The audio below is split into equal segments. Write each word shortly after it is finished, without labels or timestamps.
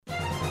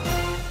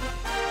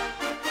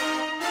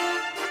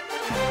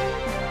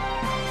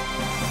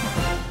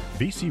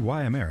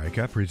VCY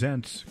America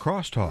presents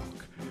Crosstalk,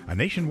 a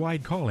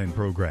nationwide call-in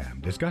program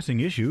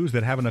discussing issues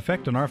that have an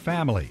effect on our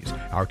families,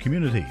 our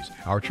communities,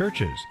 our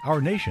churches, our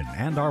nation,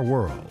 and our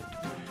world.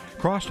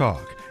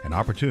 Crosstalk, an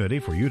opportunity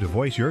for you to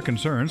voice your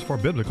concerns for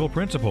biblical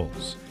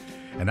principles.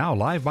 And now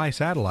live by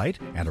satellite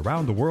and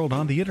around the world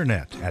on the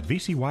internet at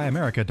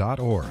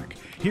vcyamerica.org.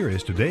 Here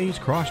is today's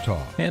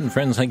Crosstalk. And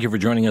friends, thank you for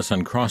joining us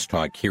on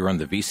Crosstalk here on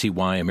the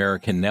VCY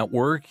American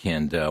Network.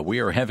 And we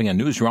are having a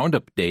news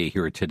roundup day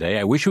here today.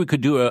 I wish we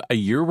could do a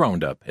year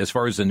roundup as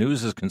far as the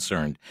news is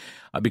concerned,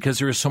 because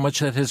there is so much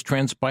that has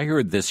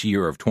transpired this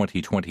year of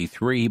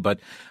 2023. But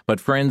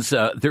friends,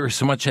 there is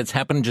so much that's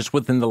happened just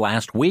within the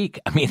last week.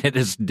 I mean, it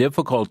is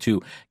difficult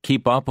to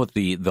keep up with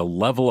the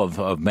level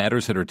of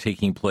matters that are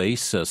taking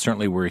place.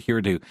 Certainly, we're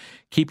here to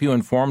keep you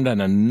informed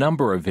on a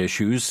number of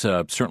issues,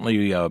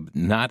 certainly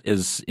not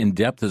as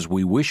in-depth as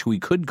we wish we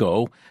could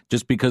go,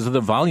 just because of the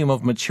volume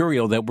of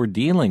material that we're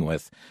dealing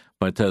with.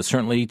 But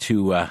certainly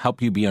to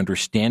help you be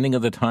understanding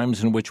of the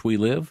times in which we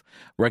live,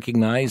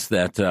 recognize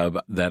that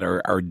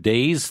our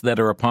days that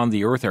are upon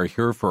the earth are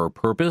here for a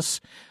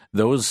purpose.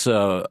 Those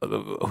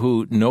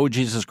who know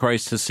Jesus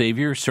Christ as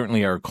Savior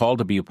certainly are called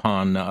to be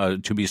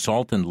to be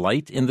salt and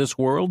light in this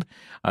world,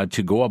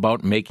 to go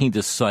about making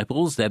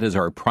disciples. That is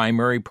our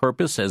primary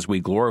purpose as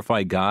we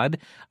glorify God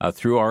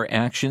through our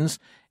actions.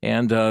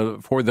 And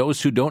for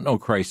those who don't know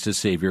Christ as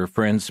Savior,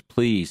 friends,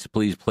 please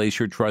place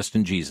your trust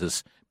in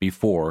Jesus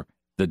before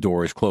the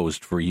door is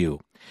closed for you.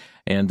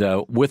 And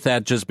with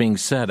that just being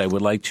said, I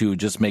would like to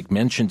just make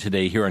mention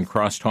today here on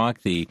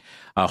Crosstalk the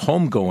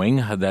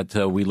homegoing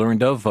that we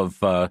learned of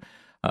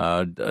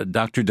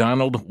Dr.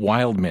 Donald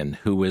Wildman,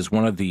 who is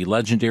one of the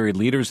legendary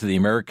leaders of the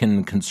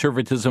American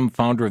conservatism,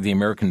 founder of the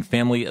American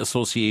Family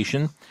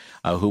Association,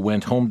 who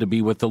went home to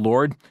be with the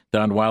Lord.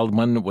 Don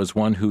Wildman was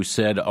one who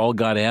said, "All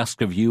God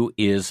asks of you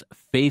is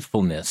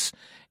faithfulness."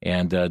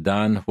 And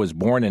Don was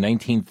born in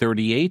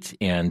 1938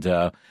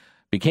 and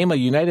became a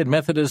United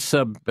Methodist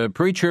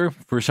preacher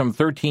for some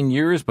 13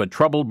 years, but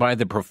troubled by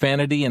the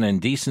profanity and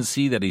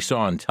indecency that he saw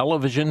on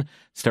television,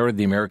 started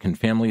the American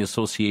Family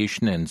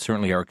Association, and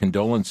certainly our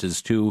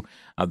condolences to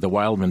the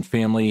Wildman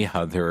family,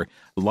 their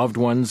loved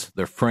ones,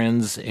 their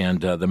friends,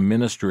 and the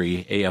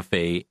ministry,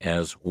 AFA,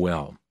 as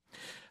well.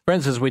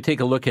 Friends, as we take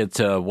a look at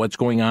what's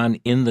going on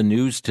in the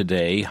news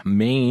today,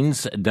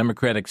 Maine's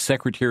Democratic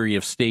Secretary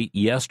of State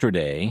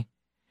yesterday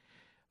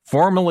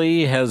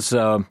formally has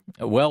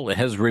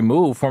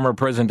removed former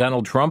President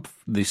Donald Trump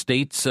from the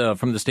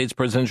state's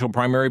presidential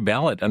primary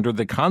ballot under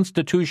the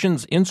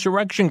Constitution's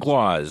insurrection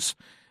clause,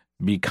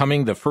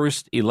 becoming the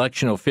first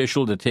election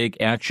official to take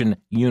action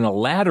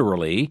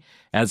unilaterally,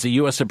 as the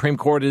U.S. Supreme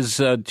Court is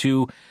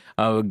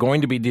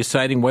going to be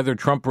deciding whether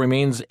Trump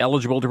remains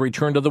eligible to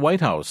return to the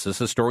White House. This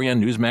is a story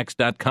on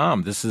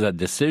Newsmax.com. This is a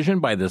decision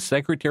by the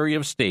Secretary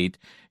of State,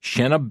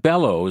 Shenna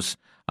Bellows,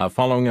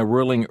 following a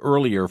ruling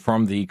earlier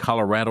from the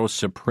Colorado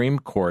Supreme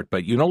Court,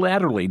 but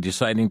unilaterally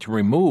deciding to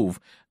remove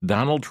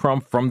Donald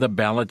Trump from the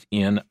ballot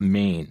in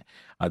Maine.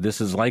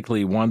 This is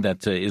likely one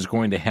that is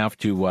going to have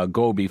to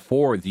go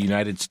before the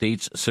United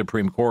States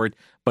Supreme Court,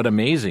 but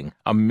amazing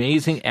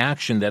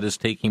action that is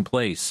taking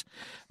place.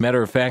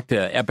 Matter of fact,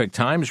 Epoch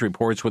Times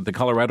reports with the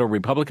Colorado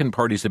Republican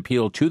Party's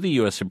appeal to the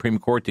U.S. Supreme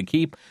Court to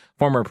keep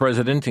former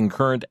president and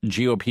current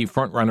GOP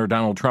frontrunner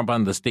Donald Trump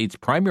on the state's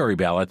primary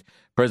ballot,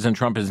 President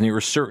Trump is near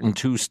certain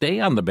to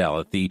stay on the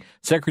ballot. The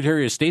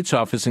Secretary of State's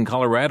office in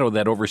Colorado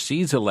that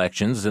oversees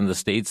elections in the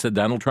state said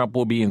Donald Trump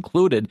will be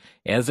included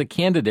as a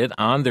candidate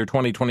on their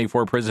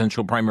 2024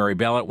 presidential primary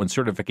ballot when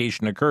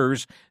certification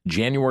occurs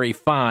January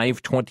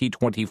 5,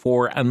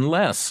 2024,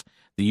 unless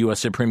the U.S.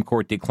 Supreme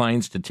Court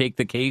declines to take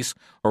the case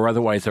or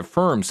otherwise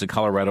affirms the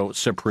Colorado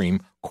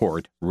Supreme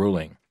Court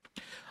ruling.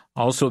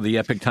 Also, the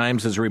Epoch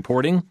Times is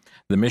reporting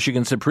the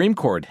Michigan Supreme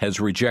Court has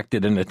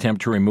rejected an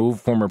attempt to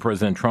remove former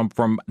President Trump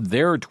from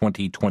their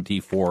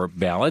 2024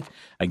 ballot.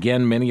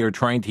 Again, many are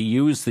trying to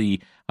use the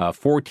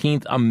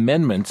 14th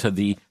Amendment to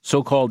the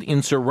so-called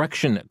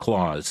insurrection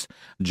clause.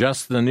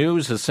 Just the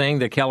News is saying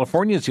that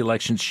California's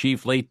elections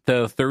chief late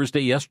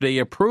yesterday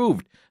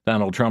approved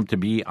Donald Trump to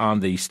be on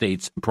the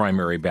state's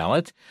primary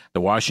ballot.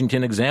 The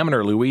Washington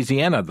Examiner,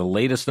 Louisiana, the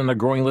latest on the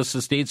growing list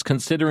of states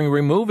considering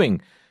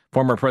removing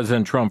former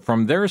President Trump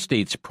from their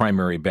state's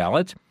primary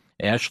ballot.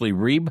 Ashley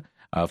Reeb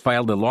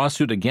filed a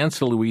lawsuit against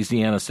the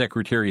Louisiana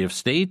Secretary of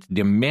State,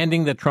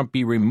 demanding that Trump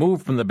be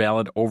removed from the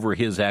ballot over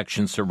his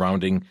actions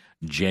surrounding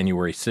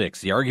January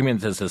 6th. The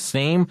argument is the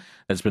same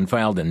that's been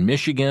filed in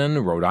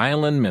Michigan, Rhode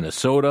Island,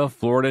 Minnesota,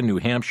 Florida, New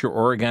Hampshire,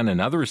 Oregon, and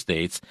other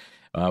states.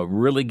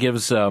 Really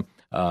gives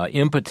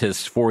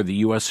impetus for the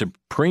U.S.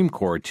 Supreme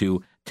Court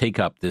to take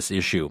up this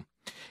issue.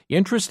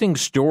 Interesting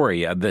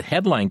story. The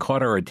headline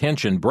caught our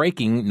attention.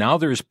 Breaking, now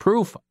there's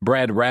proof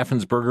Brad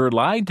Raffensperger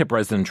lied to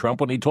President Trump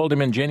when he told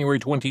him in January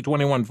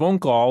 2021 phone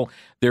call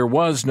there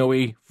was no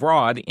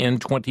fraud in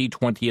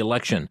 2020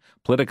 election.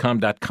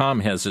 Politicom.com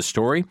has a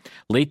story.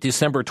 Late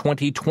December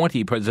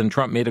 2020, President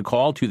Trump made a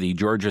call to the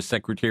Georgia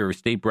Secretary of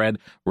State Brad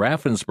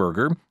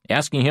Raffensperger,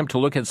 asking him to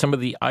look at some of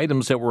the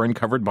items that were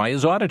uncovered by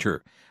his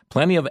auditor.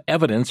 Plenty of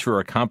evidence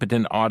for a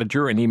competent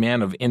auditor. Any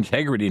man of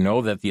integrity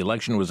know that the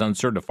election was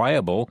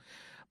uncertifiable.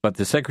 But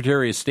the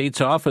Secretary of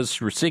State's office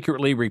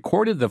secretly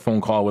recorded the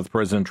phone call with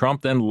President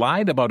Trump, then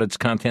lied about its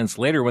contents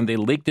later when they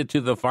leaked it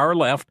to the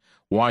far-left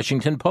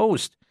Washington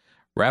Post.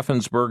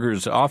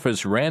 Raffensperger's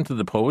office ran to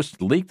the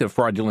Post, leaked the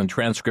fraudulent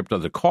transcript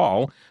of the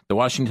call. The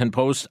Washington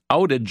Post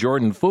outed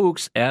Jordan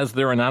Fuchs as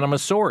their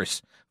anonymous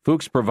source.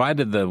 Fuchs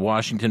provided the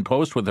Washington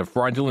Post with a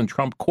fraudulent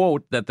Trump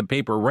quote that the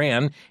paper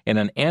ran in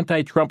an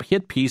anti-Trump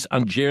hit piece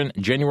on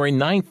January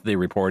 9th, they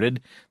reported.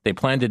 They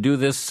plan to do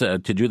this to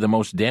do the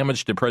most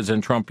damage to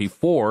President Trump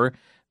before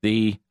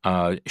the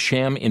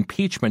sham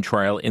impeachment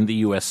trial in the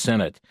U.S.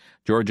 Senate.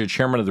 Georgia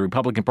chairman of the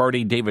Republican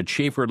Party, David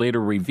Schaefer,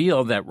 later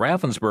revealed that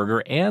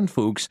Raffensperger and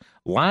Fuchs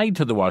lied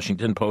to the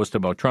Washington Post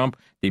about Trump,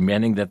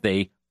 demanding that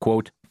they,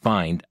 quote,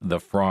 find the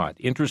fraud.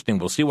 Interesting.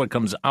 We'll see what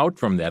comes out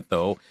from that,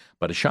 though.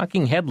 But a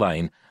shocking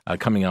headline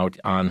coming out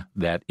on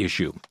that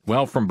issue.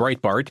 Well, from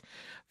Breitbart,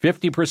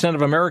 50%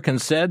 of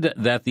Americans said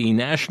that the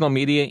national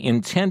media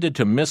intended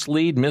to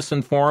mislead,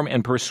 misinform,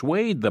 and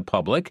persuade the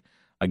public,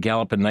 a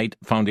Gallup and Knight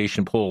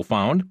Foundation poll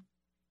found.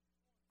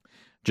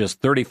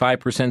 Just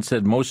 35%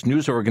 said most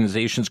news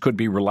organizations could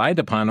be relied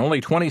upon.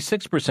 Only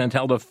 26%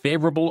 held a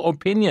favorable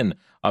opinion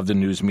of the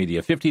news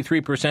media.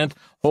 53%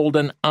 hold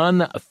an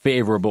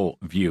unfavorable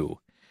view.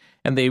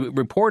 And they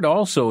report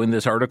also in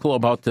this article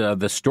about the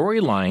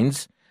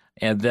storylines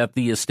and that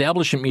the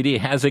establishment media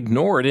has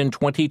ignored in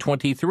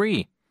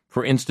 2023.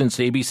 For instance,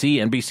 ABC,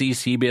 NBC,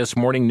 CBS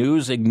Morning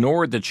News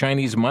ignored the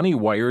Chinese money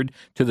wired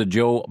to the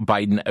Joe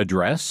Biden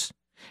address.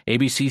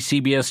 ABC,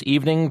 CBS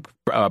Evening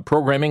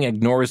programming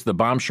ignores the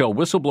bombshell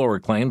whistleblower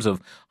claims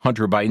of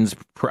Hunter Biden's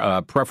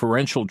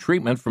preferential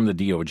treatment from the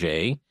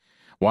DOJ.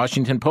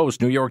 Washington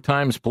Post, New York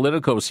Times,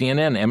 Politico,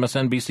 CNN,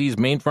 MSNBC's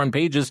main front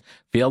pages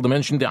failed to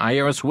mention the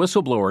IRS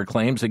whistleblower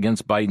claims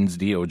against Biden's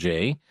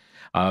DOJ.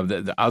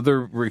 The other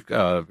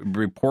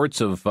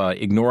reports of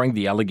ignoring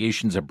the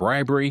allegations of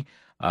bribery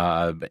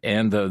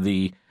and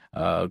the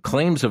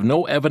claims of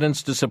no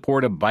evidence to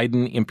support a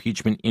Biden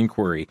impeachment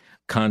inquiry,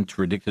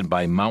 contradicted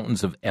by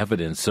mountains of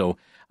evidence. So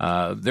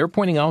they're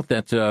pointing out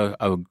that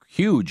a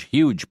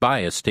huge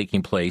bias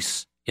taking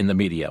place in the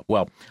media.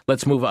 Well,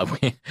 let's move on.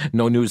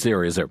 No news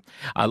there, is there?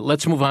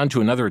 Let's move on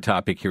to another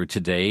topic here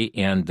today.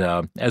 And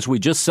as we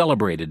just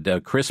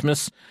celebrated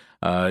Christmas,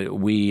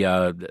 we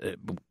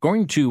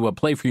going to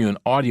play for you an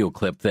audio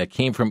clip that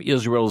came from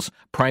Israel's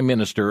Prime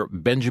Minister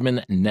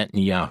Benjamin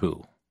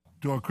Netanyahu.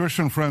 To our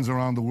Christian friends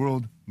around the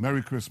world,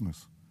 Merry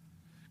Christmas.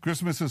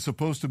 Christmas is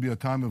supposed to be a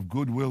time of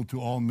goodwill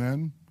to all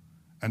men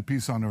and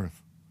peace on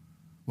earth.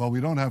 Well, we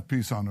don't have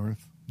peace on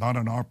earth, not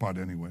on our part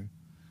anyway,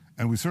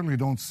 and we certainly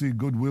don't see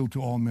goodwill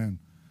to all men.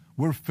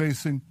 We're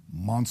facing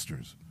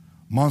monsters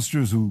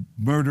who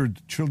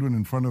murdered children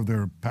in front of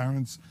their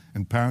parents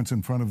and parents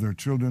in front of their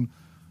children,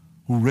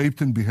 who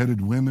raped and beheaded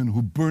women,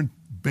 who burnt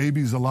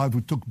babies alive,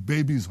 who took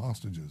babies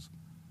hostages.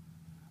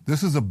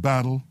 This is a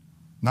battle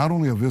not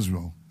only of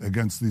Israel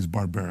against these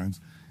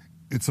barbarians,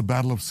 it's a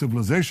battle of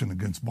civilization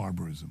against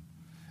barbarism.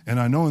 And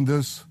I know in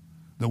this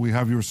that we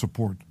have your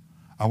support.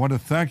 I want to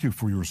thank you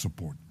for your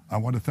support. I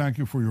want to thank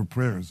you for your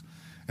prayers.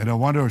 And I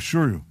want to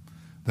assure you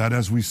that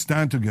as we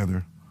stand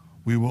together,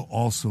 we will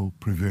also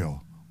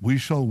prevail. We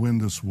shall win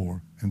this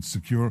war and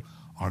secure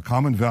our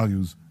common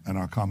values and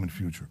our common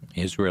future.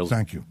 Israel.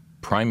 Thank you.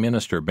 Prime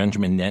Minister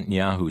Benjamin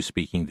Netanyahu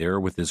speaking there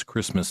with his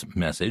Christmas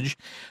message.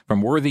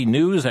 From Worthy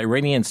News,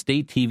 Iranian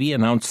state TV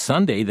announced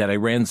Sunday that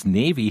Iran's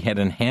Navy had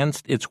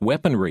enhanced its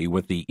weaponry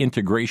with the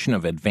integration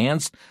of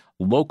advanced,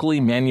 locally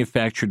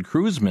manufactured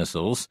cruise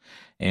missiles,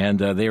 and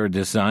they are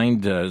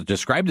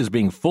described as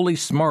being fully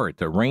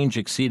smart, a range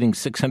exceeding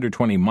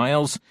 620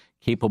 miles,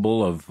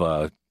 capable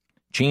of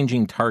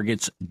changing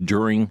targets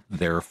during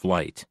their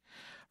flight.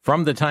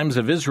 From the Times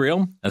of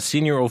Israel, a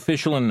senior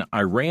official in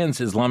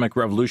Iran's Islamic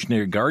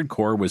Revolutionary Guard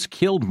Corps was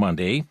killed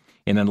Monday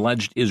in an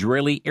alleged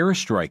Israeli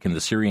airstrike in the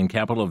Syrian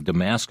capital of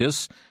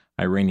Damascus,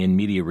 Iranian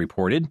media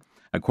reported.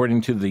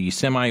 According to the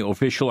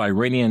semi-official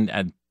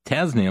Iranian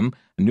Tasnim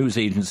news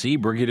agency,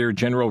 Brigadier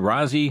General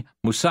Razi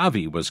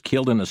Mousavi was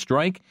killed in a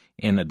strike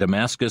in a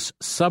Damascus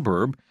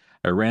suburb.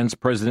 Iran's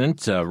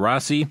President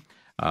Raisi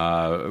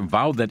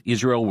vowed that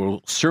Israel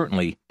will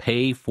certainly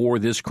pay for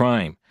this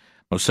crime.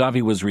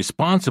 Mousavi was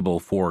responsible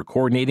for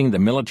coordinating the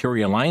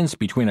military alliance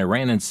between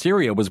Iran and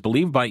Syria, was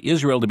believed by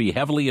Israel to be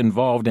heavily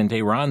involved in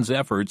Tehran's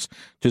efforts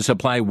to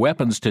supply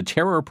weapons to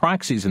terror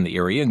proxies in the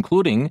area,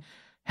 including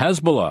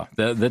Hezbollah,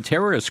 the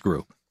terrorist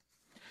group.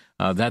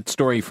 That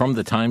story from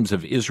the Times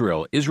of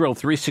Israel. Israel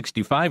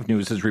 365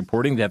 News is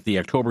reporting that the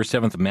October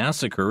 7th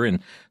massacre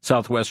in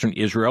southwestern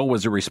Israel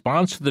was a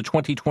response to the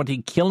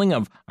 2020 killing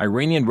of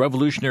Iranian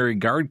Revolutionary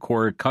Guard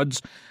Corps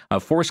Quds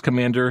Force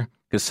Commander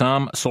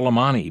Qasem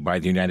Soleimani by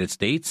the United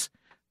States.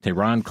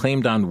 Tehran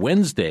claimed on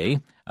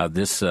Wednesday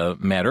this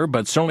matter,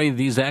 but certainly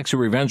these acts of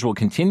revenge will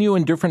continue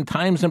in different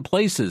times and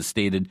places,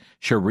 stated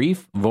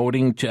Sharif,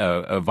 vowing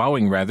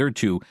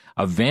to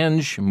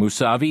avenge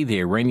Mousavi, the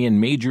Iranian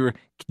major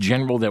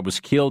general that was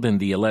killed in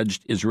the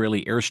alleged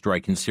Israeli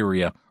airstrike in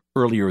Syria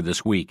earlier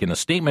this week. In a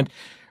statement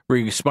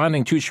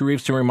responding to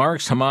Sharif's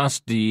remarks,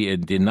 Hamas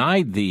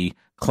denied the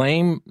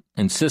claim,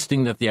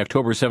 insisting that the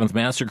October 7th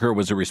massacre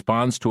was a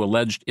response to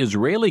alleged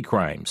Israeli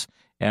crimes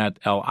at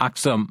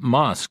Al-Aqsa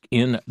mosque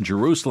in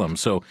Jerusalem.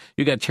 So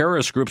you got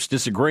terrorist groups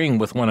disagreeing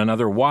with one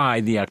another why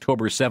the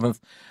October 7th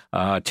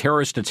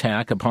terrorist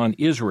attack upon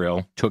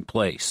Israel took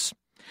place.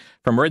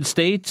 From Red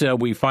State,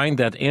 we find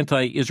that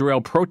anti-Israel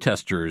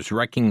protesters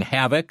wreaking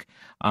havoc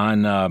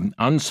on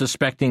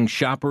unsuspecting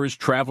shoppers,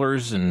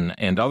 travelers,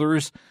 and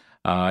others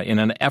in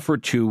an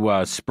effort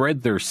to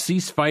spread their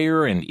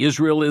ceasefire and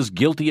Israel is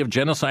guilty of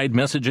genocide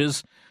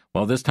messages.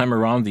 Well, this time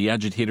around, the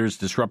agitators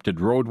disrupted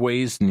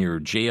roadways near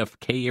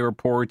JFK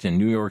Airport in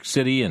New York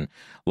City and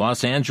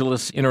Los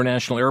Angeles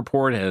International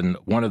Airport, and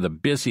one of the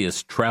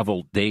busiest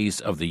travel days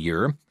of the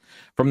year.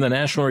 From the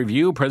National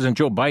Review, President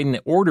Joe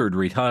Biden ordered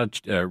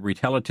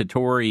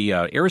retaliatory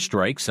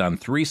airstrikes on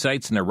 3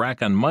 sites in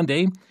Iraq on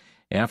Monday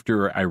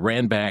after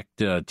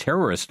Iran-backed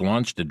terrorists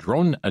launched a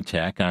drone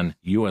attack on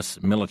U.S.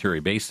 military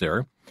base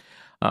there.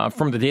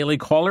 From the Daily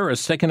Caller, a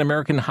second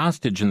American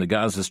hostage in the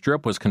Gaza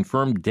Strip was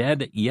confirmed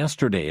dead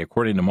yesterday,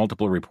 according to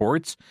multiple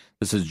reports.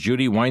 This is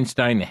Judy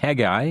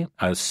Weinstein-Haggai,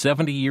 a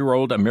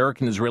 70-year-old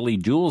American-Israeli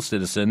dual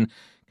citizen,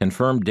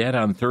 confirmed dead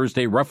on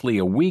Thursday, roughly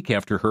a week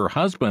after her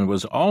husband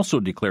was also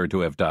declared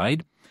to have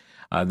died.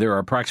 There are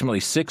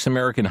approximately 6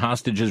 American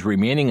hostages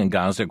remaining in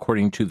Gaza,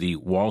 according to the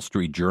Wall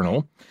Street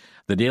Journal.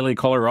 The Daily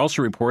Caller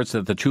also reports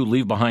that the two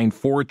leave behind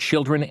 4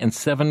 children and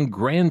 7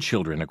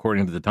 grandchildren,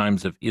 according to the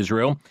Times of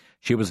Israel.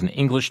 She was an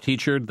English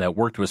teacher that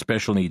worked with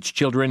special needs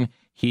children,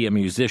 he a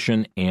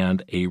musician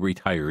and a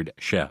retired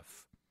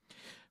chef.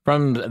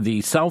 From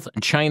the South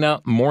China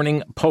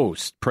Morning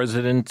Post,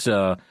 President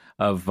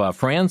of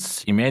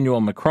France, Emmanuel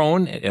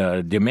Macron,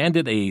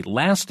 demanded a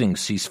lasting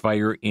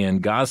ceasefire in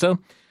Gaza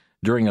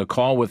during a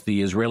call with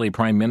the Israeli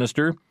Prime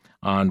Minister.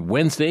 On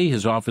Wednesday,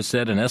 his office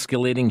said an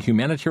escalating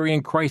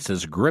humanitarian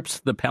crisis grips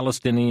the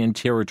Palestinian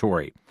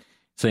territory,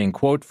 saying,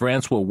 quote,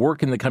 France will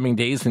work in the coming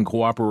days in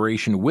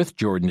cooperation with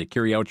Jordan to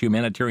carry out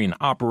humanitarian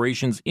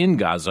operations in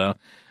Gaza,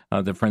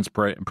 the French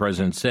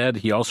president said.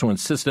 He also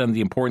insisted on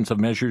the importance of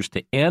measures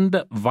to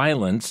end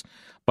violence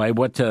by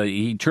what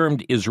he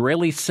termed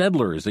Israeli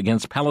settlers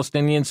against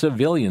Palestinian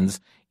civilians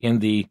in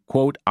the,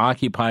 quote,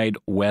 occupied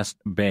West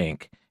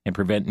Bank and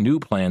prevent new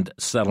planned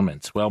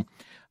settlements. Well,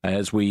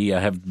 as we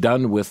have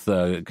done with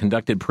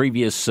conducted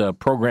previous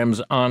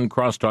programs on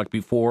Crosstalk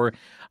before,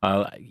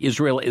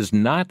 Israel is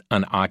not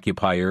an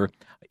occupier.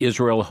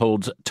 Israel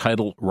holds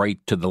title right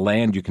to the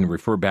land. You can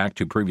refer back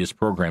to previous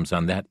programs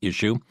on that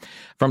issue.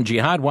 From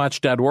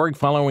jihadwatch.org,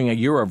 following a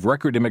year of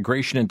record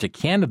immigration into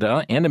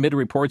Canada and amid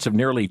reports of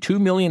nearly 2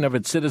 million of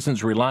its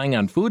citizens relying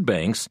on food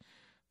banks,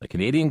 the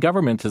Canadian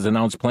government has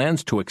announced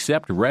plans to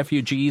accept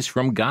refugees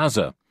from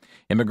Gaza.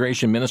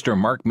 Immigration Minister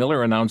Mark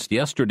Miller announced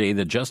yesterday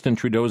that Justin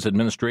Trudeau's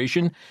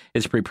administration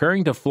is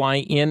preparing to fly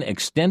in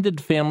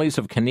extended families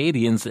of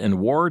Canadians in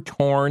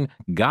war-torn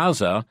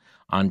Gaza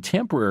on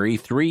temporary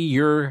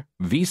 3-year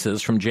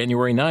visas from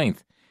January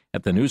 9th.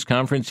 At the news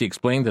conference, he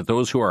explained that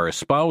those who are a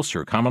spouse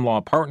or common-law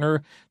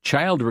partner,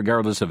 child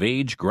regardless of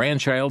age,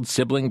 grandchild,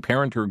 sibling,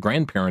 parent, or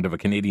grandparent of a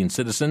Canadian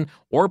citizen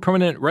or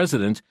permanent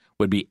resident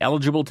would be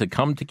eligible to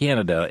come to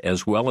Canada,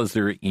 as well as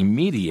their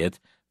immediate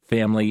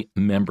family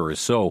members.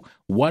 So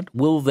what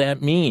will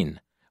that mean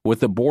with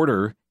the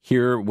border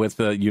here with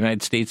the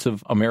United States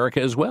of America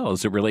as well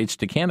as it relates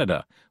to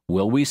Canada?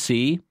 Will we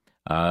see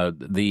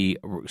the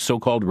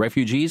so-called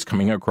refugees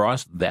coming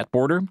across that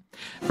border?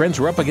 Friends,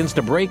 we're up against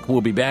a break.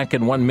 We'll be back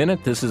in 1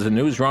 minute. This is a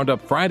News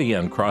Roundup Friday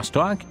on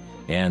Crosstalk,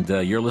 and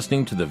you're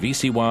listening to the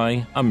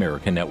VCY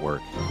America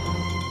Network.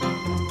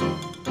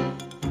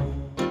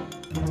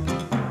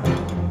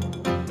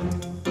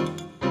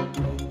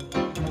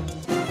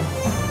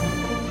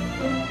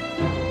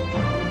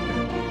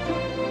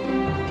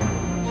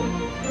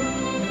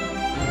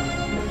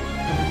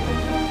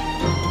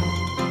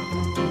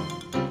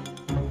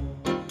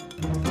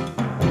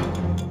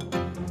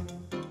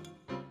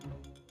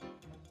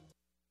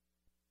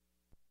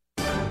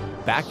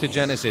 Back to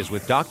Genesis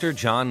with Dr.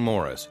 John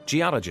Morris,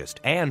 geologist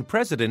and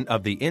president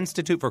of the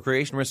Institute for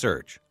Creation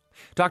Research.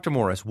 Dr.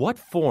 Morris, what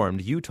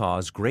formed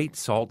Utah's Great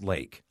Salt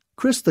Lake?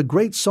 Chris, the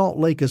Great Salt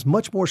Lake is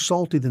much more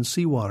salty than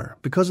seawater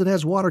because it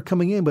has water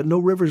coming in but no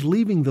rivers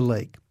leaving the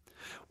lake.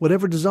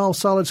 Whatever dissolved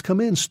solids come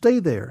in stay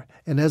there,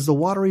 and as the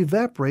water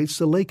evaporates,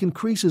 the lake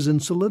increases in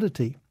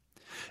solidity.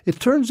 It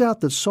turns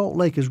out that Salt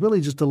Lake is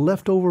really just a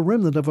leftover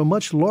remnant of a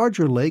much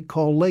larger lake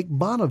called Lake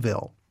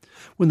Bonneville.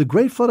 When the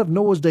great flood of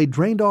Noah's day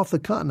drained off the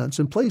continents,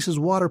 in places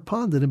water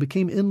ponded and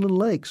became inland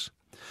lakes.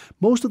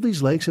 Most of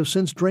these lakes have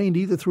since drained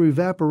either through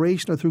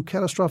evaporation or through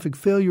catastrophic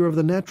failure of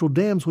the natural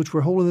dams which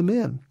were holding them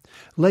in.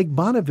 Lake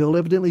Bonneville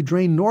evidently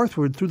drained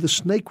northward through the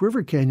Snake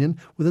River Canyon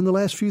within the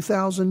last few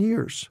thousand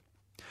years.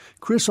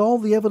 Chris, all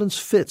the evidence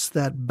fits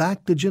that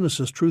back to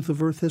Genesis truth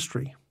of Earth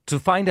history. To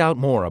find out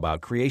more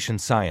about creation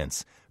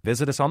science,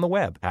 visit us on the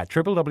web at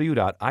www.icr.org.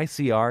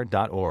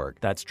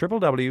 That's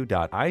www.icr.org.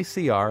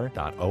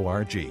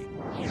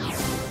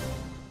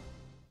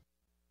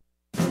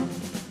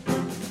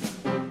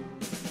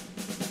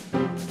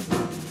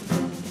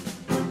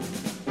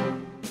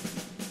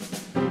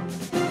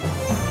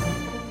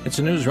 It's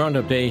a News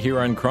Roundup Day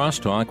here on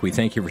Crosstalk. We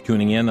thank you for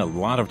tuning in. A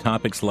lot of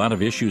topics, a lot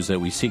of issues that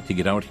we seek to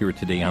get out here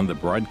today on the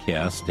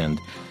broadcast. And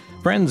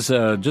friends,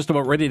 just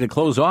about ready to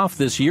close off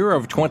this year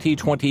of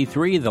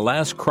 2023, the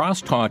last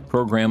Crosstalk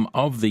program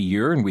of the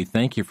year. And we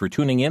thank you for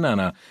tuning in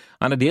on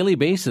a daily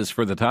basis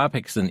for the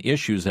topics and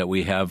issues that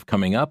we have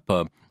coming up.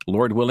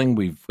 Lord willing,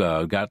 we've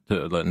got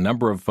a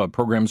number of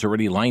programs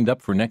already lined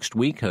up for next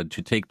week to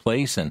take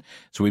place. And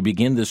so we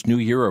begin this new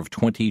year of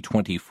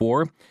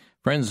 2024.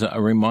 Friends, a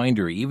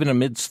reminder, even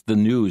amidst the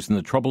news and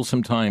the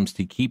troublesome times,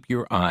 to keep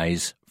your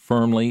eyes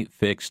firmly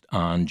fixed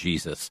on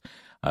Jesus.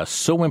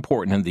 So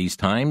important in these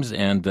times,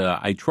 and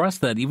I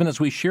trust that even as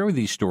we share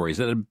these stories,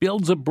 that it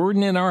builds a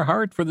burden in our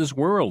heart for this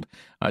world,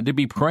 to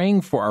be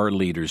praying for our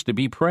leaders, to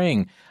be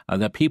praying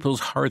that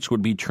people's hearts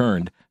would be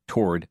turned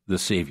toward the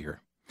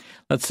Savior.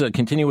 Let's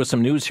continue with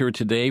some news here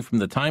today from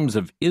the Times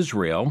of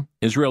Israel.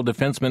 Israel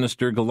Defense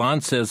Minister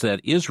Gallant says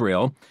that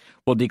Israel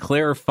will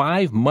declare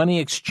 5 money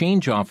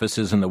exchange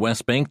offices in the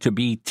West Bank to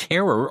be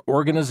terror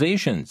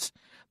organizations.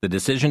 The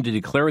decision to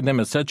declare them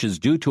as such is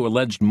due to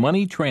alleged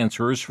money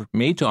transfers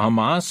made to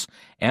Hamas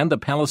and the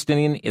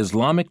Palestinian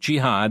Islamic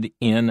Jihad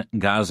in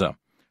Gaza.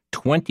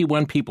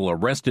 21 people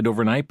arrested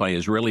overnight by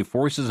Israeli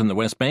forces in the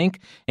West Bank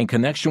in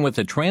connection with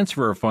the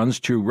transfer of funds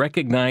to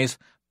recognize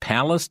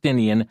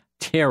Palestinian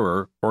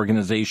terror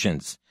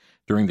organizations.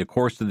 During the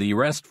course of the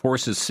arrest,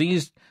 forces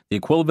seized the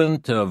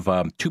equivalent of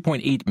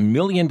 $2.8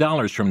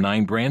 million from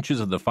 9 branches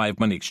of the 5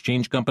 money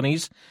exchange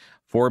companies.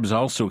 Forbes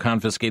also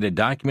confiscated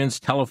documents,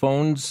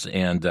 telephones,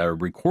 and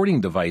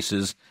recording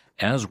devices,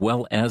 as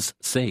well as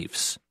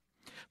safes.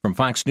 From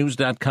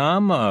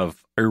FoxNews.com,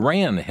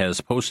 Iran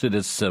has boosted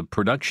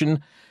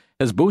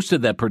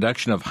that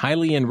production of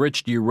highly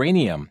enriched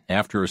uranium.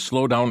 After a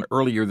slowdown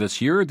earlier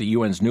this year, the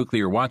UN's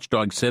nuclear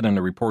watchdog said in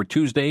a report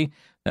Tuesday,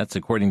 that's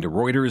according to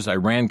Reuters,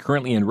 Iran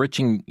currently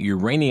enriching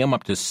uranium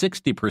up to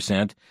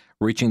 60%,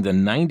 reaching the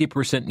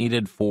 90%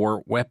 needed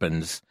for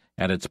weapons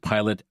at its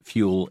pilot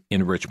fuel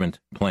enrichment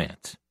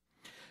plant.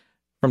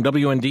 From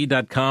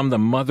WND.com, the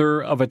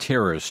mother of a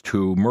terrorist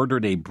who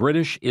murdered a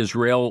British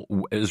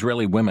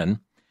Israeli woman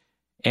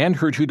and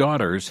her 2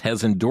 daughters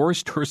has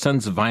endorsed her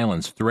son's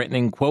violence,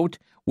 threatening, quote,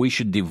 "We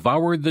should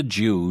devour the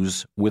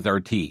Jews with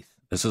our teeth."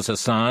 This is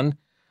Hassan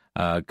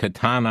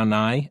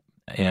Katananai,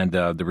 and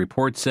the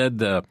report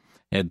said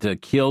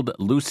had killed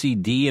Lucy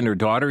D. and her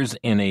daughters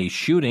in a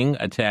shooting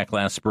attack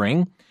last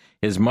spring.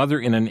 His mother,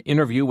 in an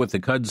interview with the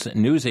Quds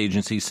news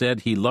agency,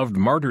 said he loved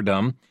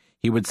martyrdom.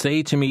 He would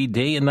say to me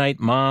day and night,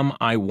 "Mom,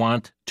 I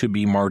want to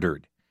be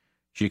martyred."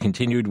 She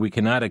continued, "We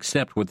cannot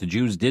accept what the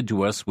Jews did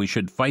to us. We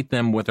should fight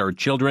them with our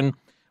children,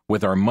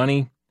 with our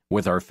money,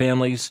 with our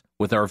families,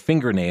 with our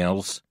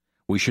fingernails.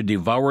 We should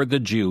devour the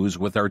Jews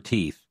with our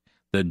teeth.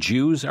 The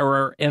Jews are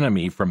our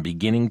enemy from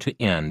beginning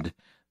to end."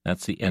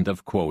 That's the end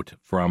of quote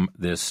from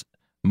this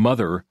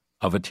mother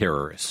of a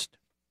terrorist.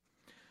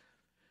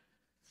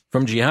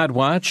 From Jihad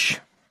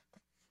Watch,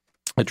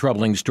 a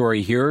troubling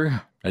story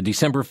here. A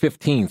December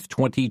 15th,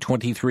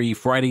 2023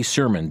 Friday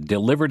sermon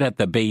delivered at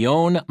the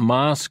Bayonne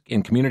Mosque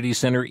and Community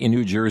Center in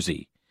New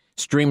Jersey.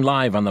 Streamed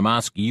live on the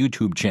mosque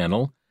YouTube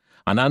channel,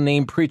 an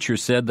unnamed preacher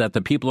said that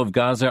the people of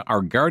Gaza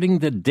are guarding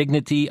the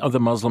dignity of the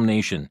Muslim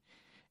nation,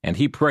 and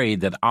he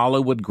prayed that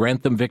Allah would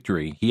grant them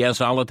victory. He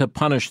asked Allah to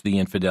punish the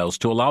infidels,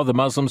 to allow the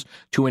Muslims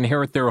to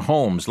inherit their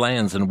homes,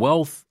 lands, and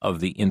wealth of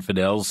the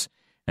infidels,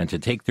 and to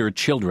take their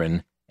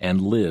children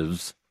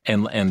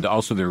and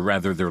also their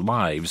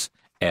lives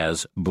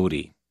as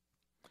booty.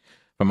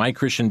 From My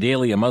Christian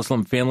Daily, a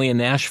Muslim family in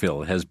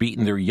Nashville has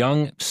beaten their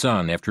young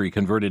son after he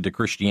converted to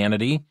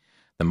Christianity.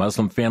 The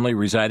Muslim family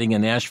residing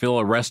in Nashville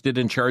arrested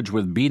and charged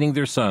with beating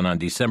their son on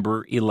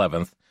December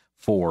 11th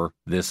for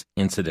this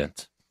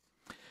incident.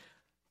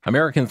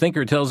 American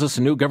Thinker tells us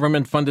a new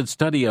government-funded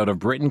study out of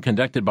Britain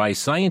conducted by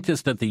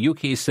scientists at the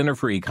UK Centre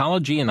for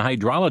Ecology and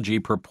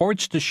Hydrology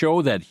purports to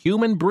show that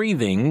human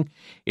breathing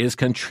is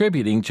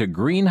contributing to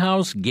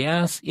greenhouse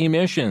gas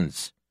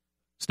emissions.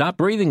 Stop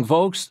breathing,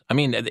 folks. I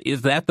mean,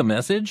 is that the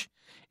message?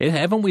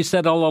 Haven't we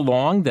said all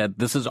along that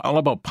this is all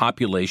about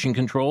population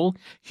control?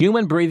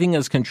 Human breathing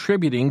is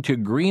contributing to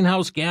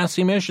greenhouse gas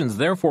emissions.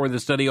 Therefore, the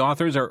study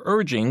authors are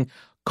urging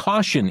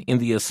caution in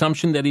the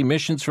assumption that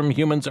emissions from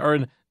humans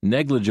are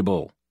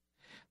negligible.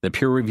 The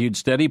peer-reviewed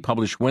study,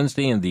 published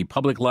Wednesday in the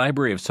Public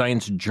Library of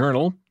Science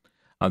Journal,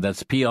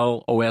 that's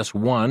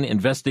PLOS1,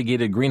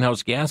 investigated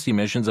greenhouse gas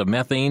emissions of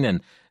methane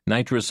and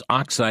nitrous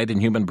oxide in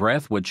human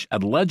breath, which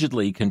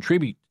allegedly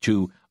contribute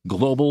to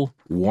global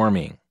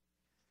warming.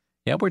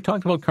 Yeah, we're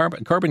talking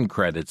about carbon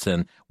credits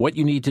and what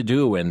you need to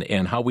do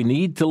and how we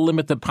need to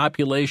limit the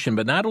population.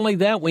 But not only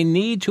that, we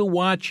need to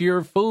watch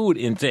your food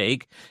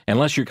intake,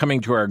 unless you're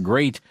coming to our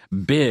great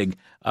big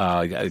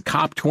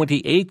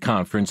COP28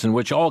 conference in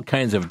which all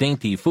kinds of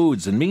dainty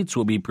foods and meats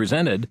will be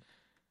presented.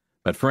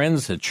 But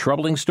friends, a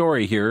troubling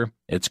story here.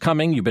 It's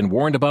coming. You've been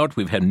warned about.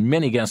 We've had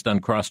many guests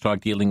on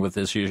Crosstalk dealing with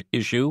this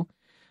issue.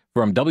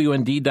 From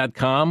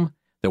WND.com,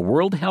 the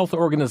World Health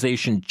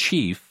Organization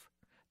chief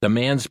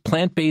demands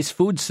plant-based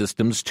food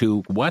systems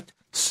to, what?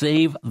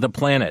 Save the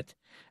planet.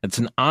 It's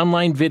an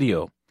online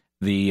video.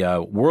 The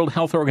World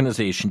Health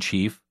Organization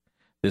chief,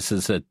 this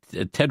is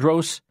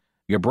Tedros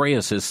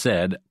Ghebreyesus,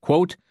 said,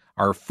 quote,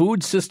 "Our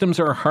food systems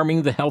are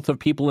harming the health of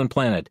people and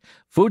planet.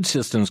 Food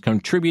systems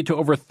contribute to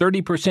over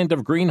 30%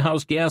 of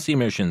greenhouse gas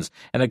emissions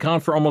and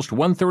account for almost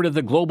one-third of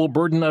the global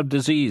burden of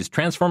disease.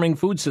 Transforming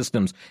food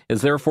systems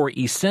is therefore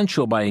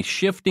essential by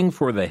shifting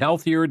for the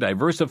healthier,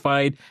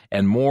 diversified,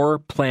 and more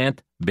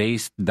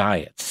plant-based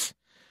diets."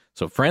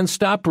 So, friends,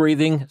 stop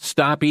breathing,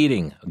 stop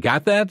eating.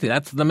 Got that?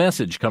 That's the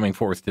message coming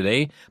forth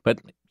today. But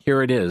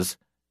here it is.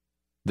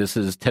 This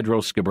is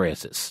Tedros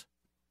Ghebreyesus.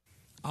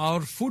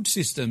 Our food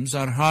systems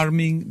are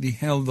harming the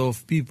health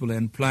of people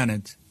and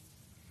planet.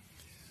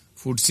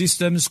 Food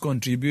systems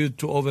contribute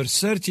to over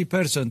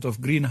 30%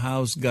 of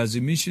greenhouse gas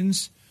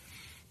emissions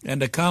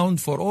and account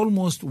for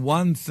almost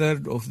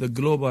one-third of the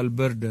global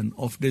burden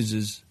of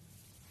disease.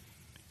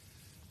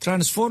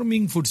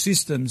 Transforming food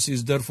systems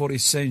is therefore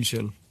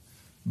essential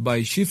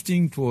by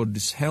shifting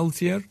towards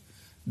healthier,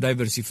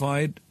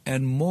 diversified,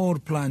 and more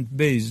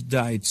plant-based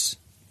diets.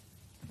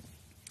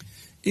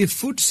 If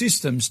food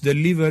systems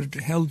delivered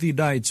healthy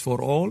diets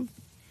for all,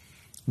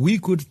 we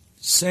could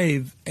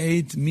save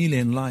 8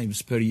 million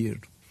lives per year.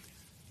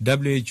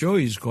 WHO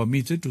is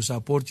committed to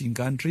supporting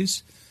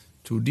countries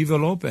to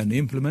develop and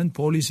implement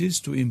policies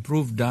to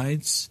improve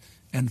diets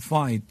and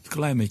fight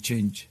climate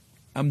change.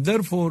 I'm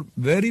therefore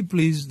very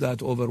pleased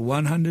that over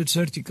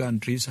 130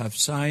 countries have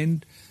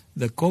signed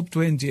the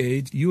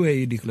COP28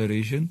 UAE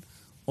Declaration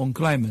on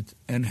Climate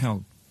and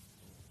Health.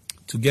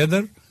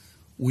 Together,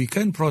 we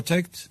can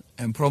protect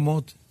and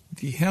promote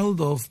the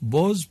health of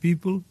both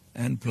people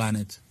and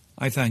planet.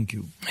 I thank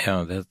you.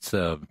 Yeah, that's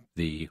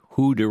the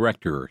WHO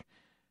director,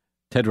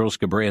 Tedros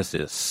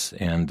Ghebreyesus.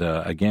 And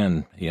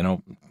again,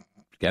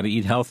 got to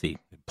eat healthy,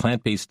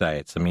 plant-based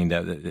diets. I mean,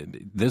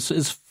 this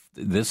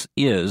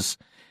is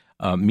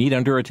meat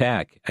under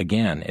attack.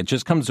 Again, it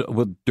just comes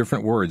with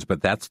different words,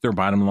 but that's their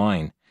bottom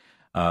line.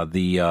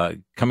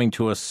 Coming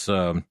to us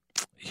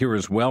here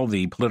as well,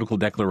 the political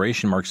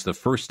declaration marks the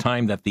first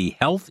time that the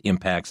health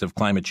impacts of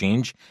climate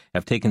change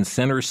have taken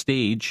center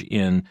stage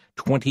in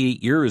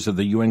 28 years of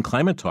the UN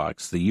climate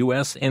talks. The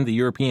U.S. and the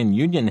European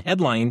Union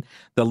headline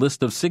the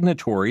list of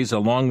signatories,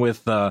 along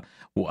with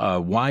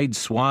wide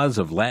swaths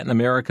of Latin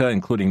America,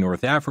 including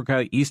North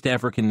Africa, East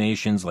African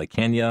nations like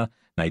Kenya,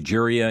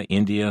 Nigeria,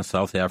 India,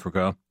 South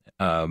Africa.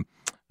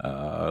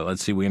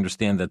 We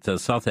understand that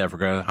South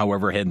Africa,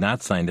 however, had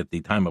not signed at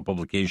the time of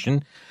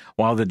publication.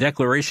 While the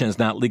declaration is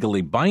not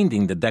legally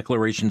binding, the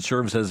declaration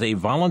serves as a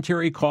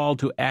voluntary call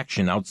to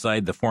action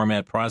outside the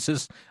format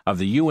process of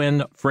the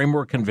UN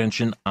Framework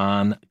Convention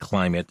on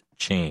Climate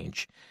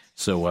Change.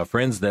 So,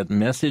 friends, that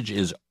message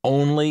is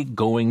only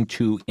going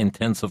to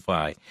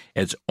intensify.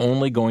 It's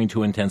only going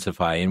to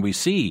intensify. And we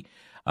see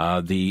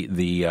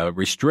the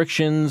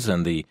restrictions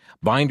and the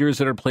binders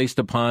that are placed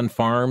upon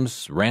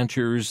farms,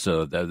 ranchers,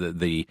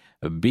 the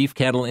beef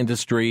cattle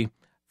industry,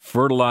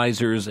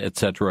 fertilizers,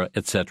 etc.,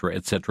 etc.,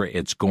 etc.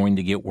 It's going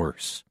to get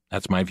worse.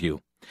 That's my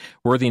view.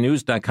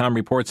 WorthyNews.com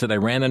reports that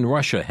Iran and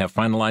Russia have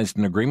finalized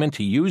an agreement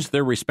to use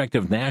their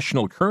respective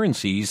national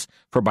currencies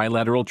for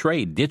bilateral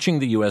trade, ditching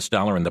the U.S.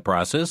 dollar in the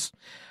process.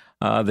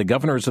 The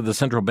governors of the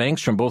central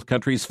banks from both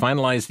countries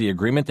finalized the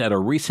agreement at a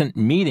recent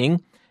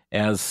meeting.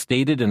 As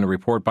stated in a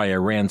report by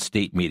Iran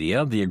state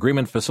media, the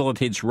agreement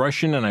facilitates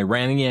Russian and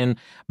Iranian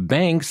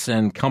banks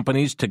and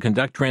companies to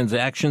conduct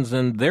transactions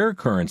in their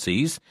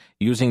currencies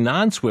using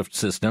non-SWIFT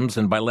systems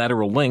and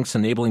bilateral links,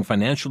 enabling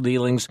financial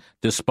dealings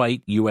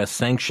despite U.S.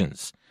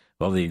 sanctions.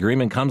 Well, the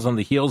agreement comes on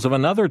the heels of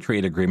another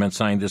trade agreement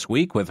signed this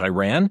week with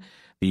Iran.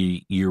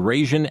 The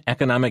Eurasian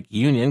Economic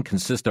Union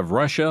consists of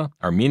Russia,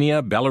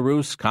 Armenia,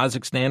 Belarus,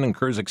 Kazakhstan, and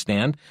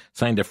Kyrgyzstan,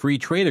 signed a free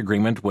trade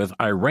agreement with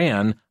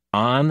Iran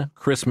on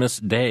Christmas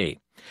Day.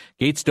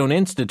 Gatestone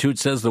Institute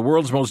says the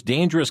world's most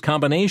dangerous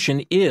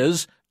combination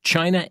is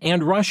China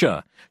and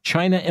Russia.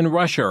 China and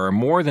Russia are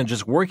more than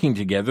just working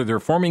together. They're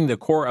forming the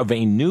core of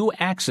a new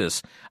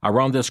axis.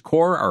 Around this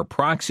core are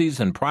proxies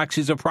and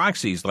proxies of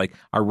proxies like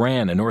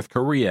Iran and North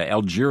Korea,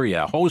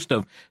 Algeria, a host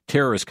of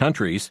terrorist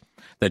countries.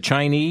 The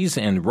Chinese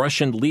and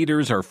Russian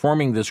leaders are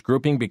forming this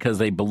grouping because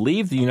they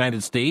believe the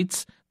United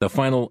States, the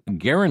final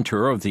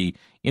guarantor of the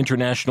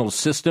international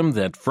system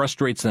that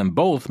frustrates them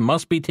both,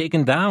 must be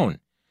taken down.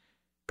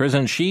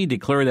 President Xi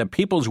declared that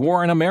People's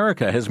War in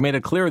America has made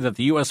it clear that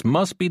the U.S.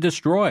 must be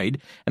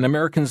destroyed and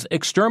Americans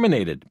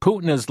exterminated.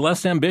 Putin is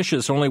less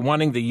ambitious, only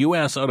wanting the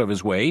U.S. out of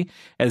his way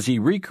as he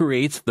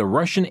recreates the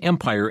Russian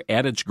Empire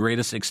at its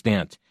greatest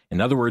extent. In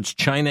other words,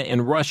 China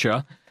and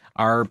Russia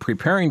are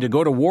preparing to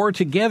go to war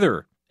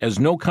together. As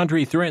no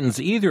country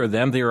threatens either of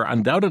them, they are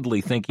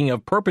undoubtedly thinking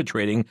of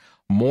perpetrating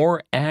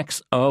more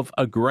acts of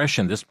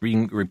aggression. This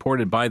being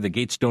reported by the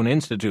Gatestone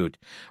Institute.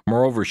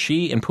 Moreover,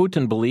 Xi and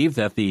Putin believe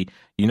that the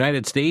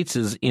United States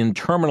is in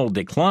terminal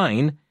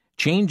decline.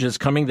 Change is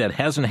coming that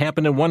hasn't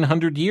happened in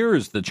 100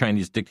 years, the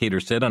Chinese dictator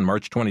said on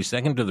March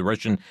 22nd to the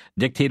Russian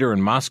dictator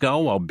in Moscow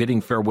while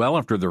bidding farewell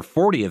after their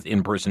 40th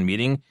in-person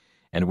meeting.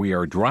 And we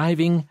are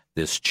driving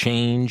this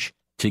change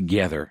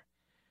together.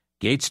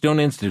 Gatestone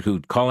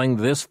Institute calling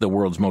this the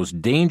world's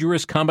most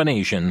dangerous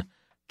combination,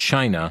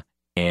 China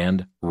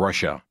and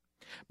Russia.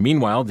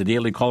 Meanwhile, the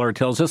Daily Caller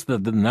tells us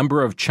that the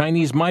number of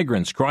Chinese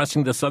migrants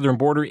crossing the southern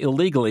border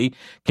illegally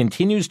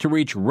continues to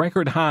reach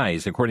record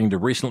highs, according to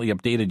recently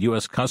updated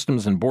U.S.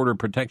 Customs and Border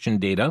Protection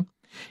data.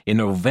 In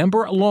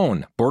November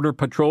alone, Border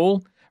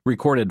Patrol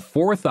recorded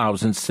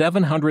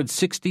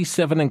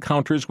 4,767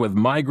 encounters with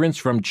migrants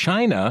from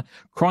China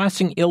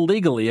crossing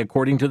illegally,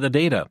 according to the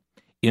data.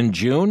 In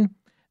June,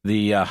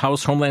 the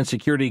House Homeland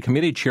Security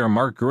Committee Chair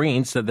Mark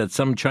Green said that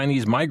some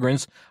Chinese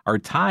migrants are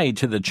tied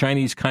to the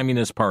Chinese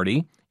Communist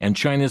Party and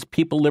China's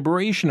People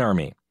Liberation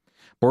Army.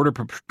 Border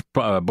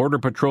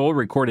Patrol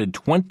recorded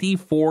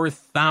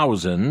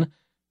 24,000,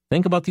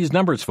 think about these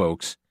numbers,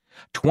 folks,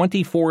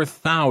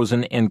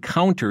 24,000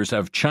 encounters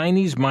of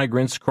Chinese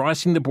migrants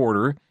crossing the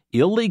border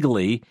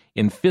illegally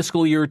in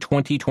fiscal year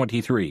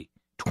 2023.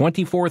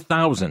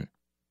 24,000.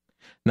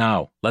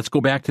 Now, let's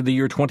go back to the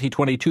year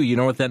 2022. You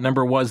know what that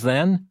number was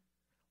then?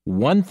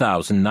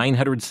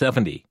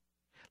 1,970.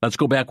 Let's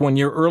go back 1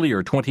 year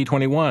earlier,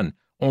 2021,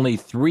 only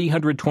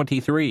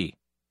 323.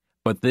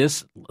 But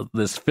this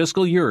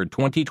fiscal year,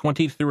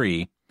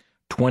 2023,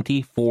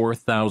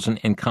 24,000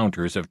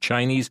 encounters of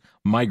Chinese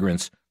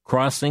migrants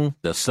crossing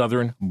the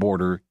southern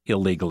border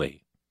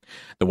illegally.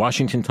 The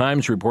Washington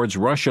Times reports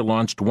Russia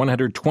launched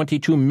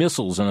 122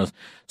 missiles and a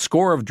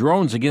score of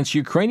drones against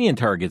Ukrainian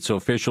targets,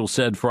 officials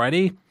said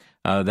Friday.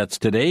 That's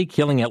today,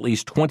 killing at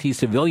least 20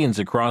 civilians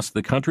across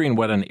the country, and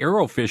what an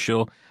Air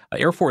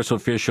Force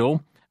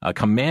official,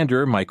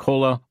 Commander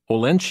Mykola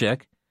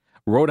Olenchek,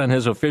 wrote on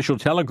his official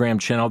Telegram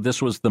channel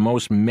this was the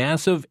most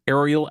massive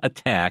aerial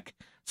attack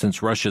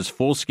since Russia's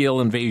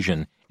full-scale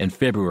invasion in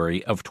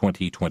February of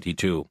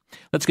 2022.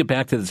 Let's get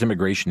back to this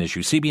immigration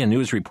issue. CBN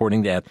News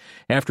reporting that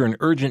after an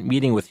urgent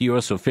meeting with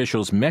U.S.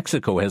 officials,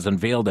 Mexico has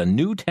unveiled a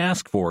new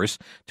task force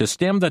to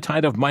stem the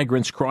tide of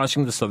migrants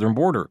crossing the southern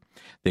border.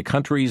 The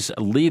country's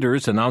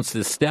leaders announced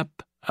this step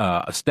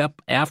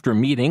after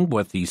meeting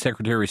with the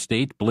Secretary of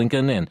State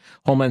Blinken and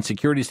Homeland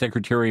Security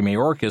Secretary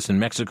Mayorkas in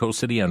Mexico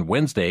City on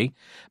Wednesday.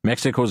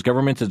 Mexico's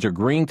government is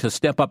agreeing to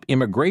step up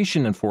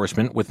immigration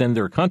enforcement within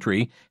their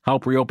country,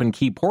 help reopen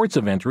key ports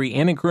of entry,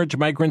 and encourage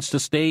migrants to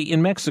stay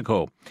in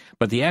Mexico.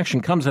 But the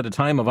action comes at a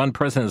time of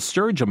unprecedented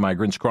surge of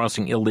migrants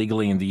crossing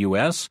illegally in the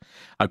U.S.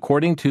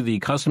 According to the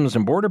Customs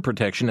and Border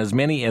Protection, as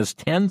many as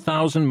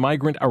 10,000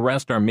 migrant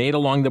arrests are made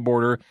along the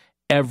border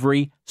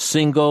every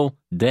single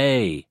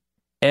day.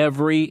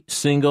 Every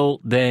single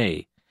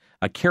day.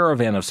 A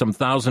caravan of some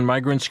 1,000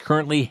 migrants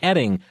currently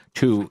heading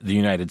to the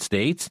United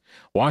States.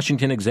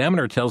 Washington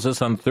Examiner tells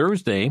us on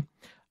Thursday,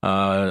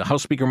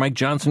 House Speaker Mike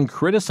Johnson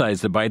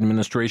criticized the Biden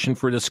administration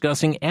for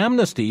discussing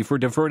amnesty for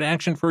deferred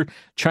action for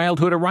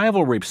childhood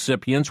arrival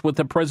recipients with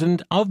the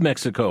president of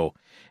Mexico.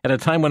 At a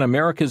time when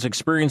America is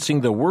experiencing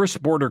the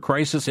worst border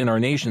crisis in our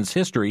nation's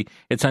history,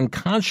 it's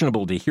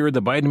unconscionable to hear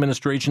the Biden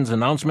administration's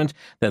announcement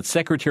that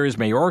Secretaries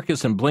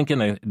Mayorkas and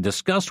Blinken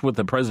discussed with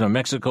the president of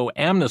Mexico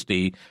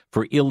amnesty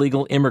for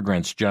illegal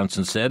immigrants,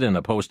 Johnson said in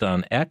a post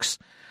on X.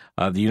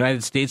 The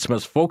United States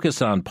must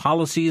focus on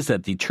policies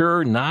that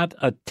deter, not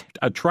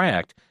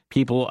attract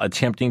people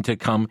attempting to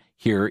come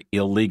here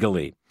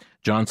illegally.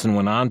 Johnson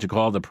went on to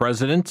call the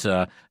president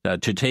to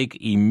take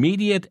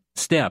immediate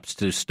steps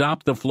to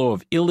stop the flow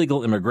of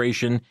illegal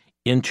immigration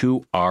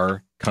into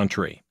our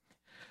country.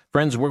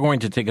 Friends, we're going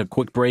to take a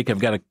quick break. I've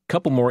got a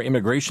couple more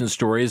immigration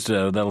stories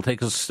that'll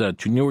take us to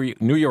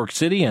New York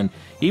City and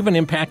even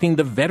impacting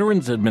the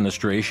Veterans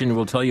Administration.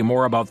 We'll tell you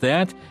more about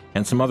that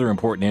and some other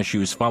important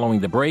issues following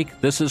the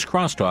break. This is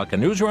Crosstalk, a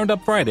News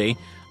Roundup Friday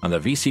on the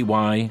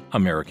VCY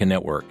American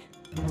Network.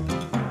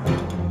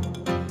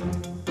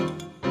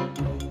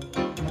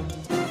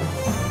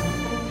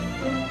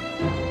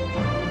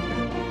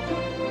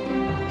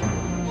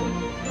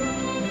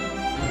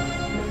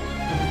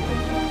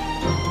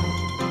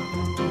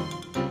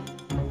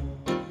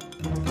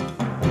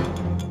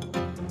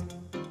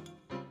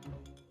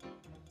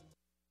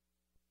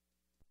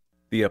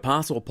 The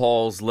Apostle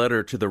Paul's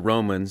letter to the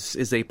Romans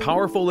is a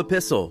powerful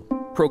epistle,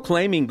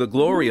 proclaiming the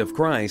glory of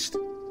Christ,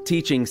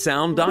 teaching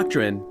sound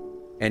doctrine,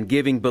 and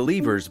giving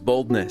believers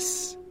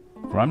boldness.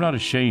 For I'm not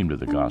ashamed of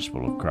the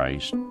gospel of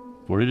Christ,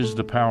 for it is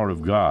the power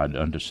of God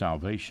unto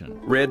salvation.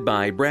 Read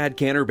by Brad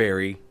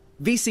Canterbury.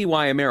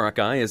 VCY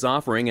America is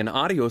offering an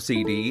audio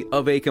CD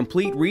of a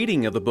complete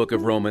reading of the book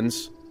of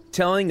Romans,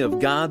 telling of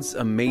God's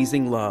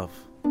amazing love.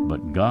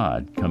 But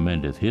God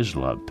commendeth his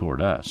love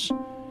toward us,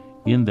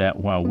 in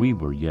that while we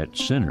were yet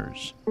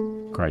sinners,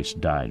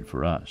 Christ died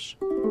for us.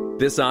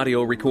 This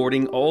audio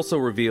recording also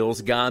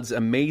reveals God's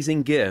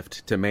amazing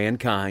gift to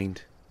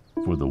mankind.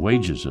 For the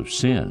wages of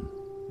sin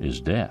is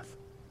death,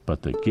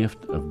 but the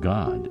gift of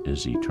God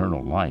is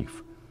eternal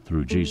life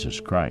through Jesus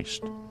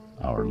Christ,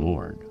 our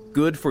Lord.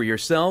 Good for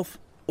yourself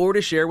or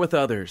to share with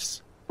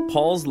others.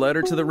 Paul's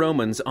letter to the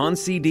Romans on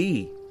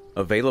CD.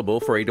 Available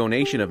for a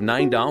donation of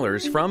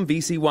 $9 from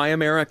VCY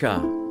America.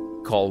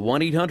 Call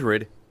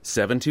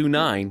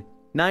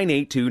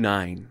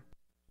 1-800-729-9829.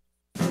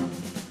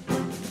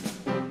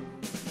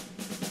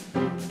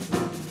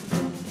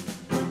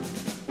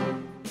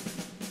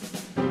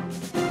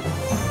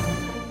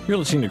 You're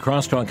listening to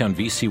Crosstalk on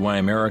VCY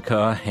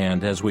America,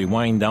 and as we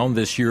wind down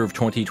this year of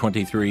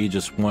 2023,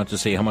 just want to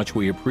say how much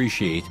we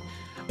appreciate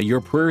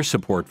your prayer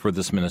support for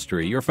this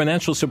ministry, your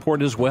financial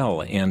support as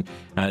well, and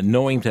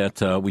knowing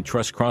that we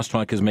trust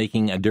Crosstalk is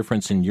making a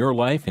difference in your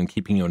life and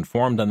keeping you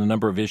informed on a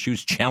number of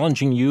issues,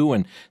 challenging you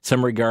in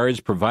some regards,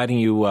 providing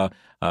you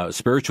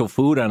spiritual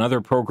food on other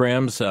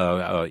programs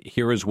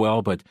here as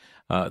well. But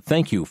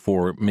thank you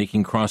for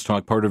making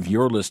Crosstalk part of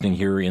your listening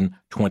here in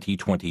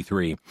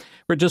 2023.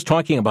 We're just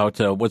talking about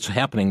what's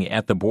happening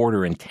at the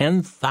border and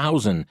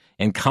 10,000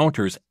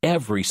 encounters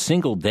every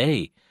single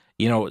day.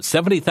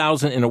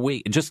 70,000 in a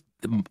week. Just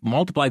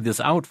multiply this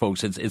out,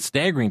 folks. It's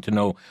staggering to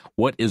know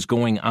what is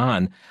going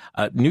on.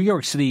 New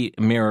York City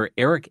Mayor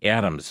Eric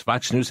Adams,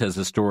 Fox News has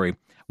a story,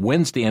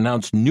 Wednesday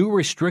announced new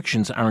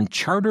restrictions on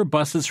charter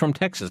buses from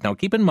Texas. Now,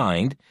 keep in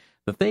mind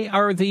that they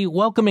are the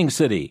welcoming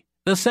city,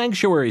 the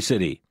sanctuary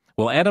city.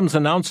 Well, Adams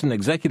announced an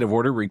executive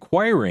order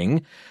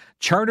requiring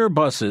charter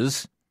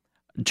buses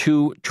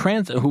who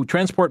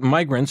transport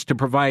migrants to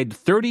provide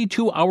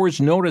 32 hours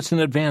notice in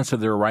advance of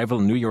their arrival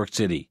in New York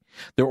City.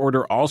 The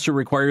order also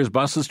requires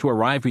buses to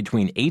arrive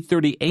between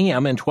 8:30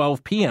 a.m. and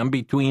 12 p.m.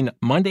 between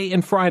Monday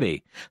and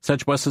Friday.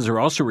 Such buses are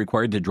also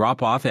required to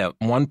drop off at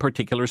one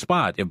particular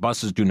spot. If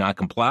buses do not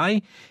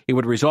comply, it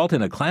would result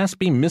in a Class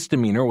B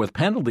misdemeanor with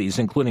penalties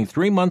including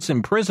 3 months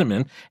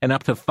imprisonment and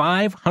up to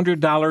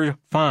 $500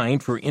 fine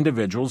for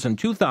individuals and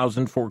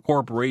 $2,000 for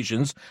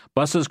corporations.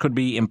 Buses could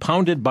be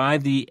impounded by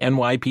the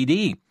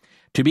NYPD.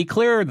 To be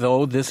clear,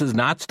 though, this is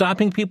not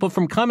stopping people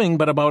from coming,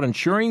 but about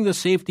ensuring the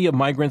safety of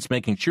migrants,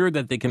 making sure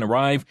that they can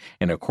arrive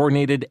in a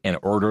coordinated and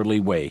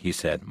orderly way, he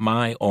said.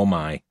 My, oh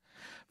my.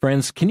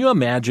 Friends, can you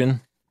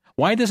imagine?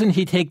 Why doesn't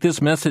he take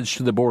this message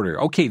to the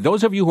border? Okay,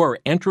 those of you who are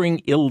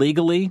entering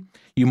illegally,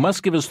 you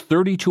must give us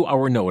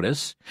 32-hour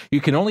notice.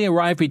 You can only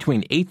arrive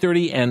between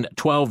 8:30 and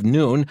 12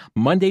 noon,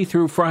 Monday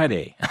through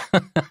Friday.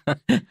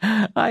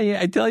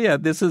 I tell you,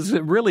 this is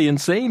really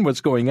insane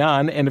what's going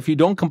on. And if you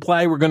don't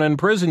comply, we're going to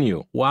imprison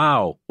you.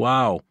 Wow.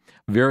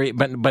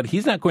 But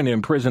he's not going to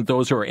imprison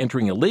those who are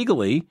entering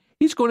illegally.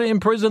 He's going to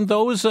imprison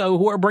those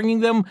who are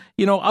bringing them,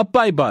 up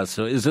by bus.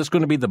 So is this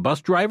going to be the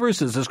bus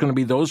drivers? Is this going to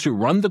be those who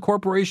run the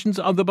corporations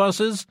of the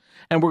buses?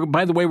 And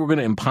by the way, we're going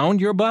to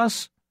impound your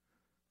bus?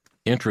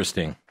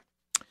 Interesting.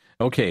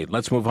 Okay,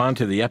 let's move on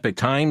to the Epic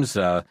Times.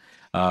 The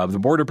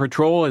Border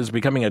Patrol is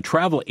becoming a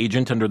travel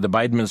agent under the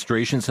Biden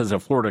administration, says a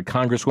Florida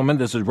congresswoman.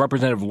 This is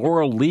Representative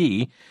Laurel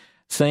Lee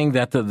saying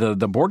that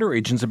the border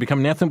agents have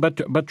become nothing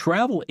but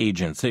travel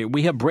agents.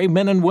 We have brave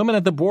men and women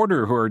at the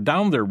border who are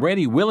down there,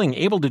 ready, willing,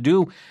 able to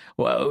do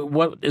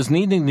what is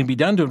needing to be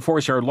done to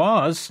enforce our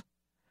laws.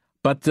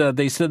 But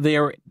they said they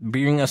are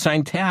being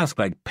assigned tasks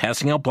like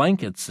passing out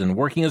blankets and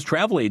working as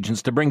travel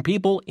agents to bring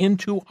people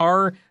into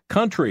our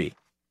country.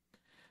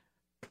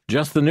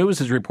 Just the News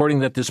is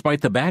reporting that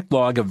despite the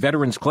backlog of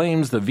veterans'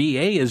 claims, the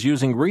VA is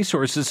using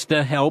resources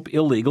to help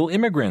illegal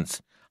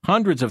immigrants.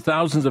 Hundreds of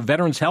thousands of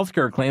veterans' health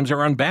care claims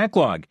are on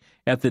backlog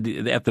at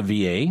the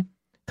VA.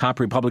 Top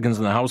Republicans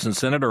in the House and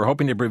Senate are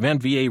hoping to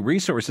prevent VA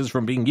resources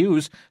from being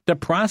used to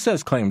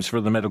process claims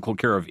for the medical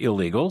care of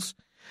illegals.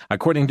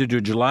 According to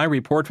a July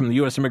report from the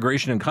U.S.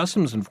 Immigration and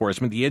Customs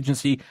Enforcement, the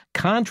agency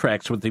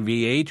contracts with the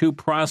VA to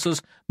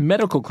process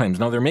medical claims.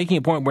 Now, they're making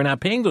a point, we're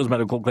not paying those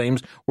medical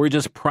claims, we're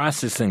just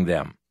processing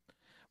them.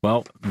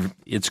 Well,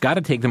 it's got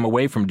to take them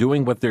away from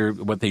doing what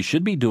they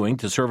should be doing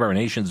to serve our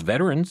nation's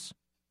veterans.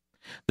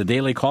 The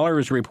Daily Caller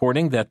is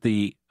reporting that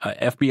the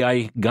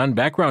FBI gun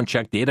background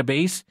check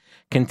database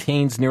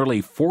contains nearly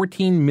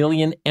 14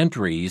 million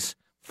entries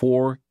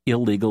for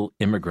illegal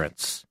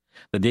immigrants.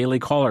 The Daily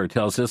Caller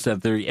tells us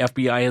that the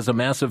FBI has a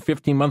massive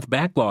 15-month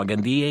backlog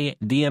in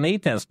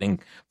DNA testing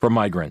for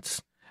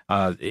migrants.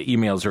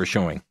 Emails are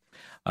showing.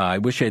 I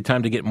wish I had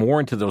time to get more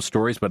into those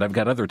stories, but I've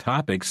got other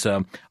topics.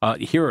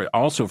 Here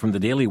also from the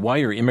Daily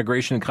Wire,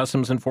 Immigration and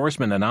Customs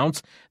Enforcement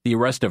announced the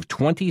arrest of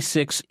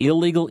 26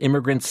 illegal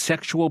immigrant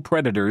sexual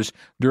predators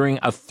during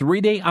a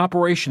 3-day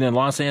operation in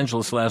Los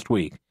Angeles last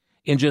week.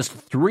 In just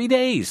 3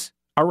 days,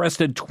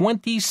 arrested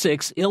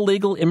 26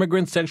 illegal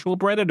immigrant sexual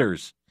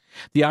predators.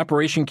 The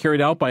operation carried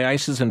out by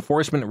ICE's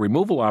Enforcement and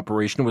Removal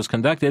Operation was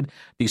conducted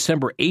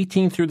December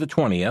 18th through the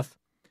 20th.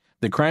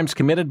 The crimes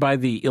committed by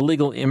the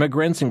illegal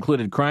immigrants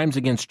included crimes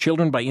against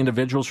children by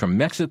individuals from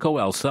Mexico,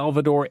 El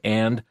Salvador,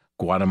 and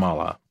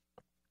Guatemala.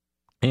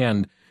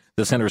 And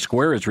the Center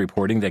Square is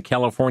reporting that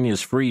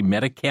California's free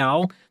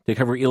Medi-Cal to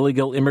cover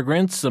illegal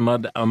immigrants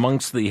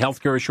amongst the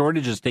healthcare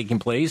shortages taking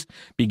place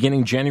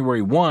beginning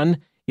January 1.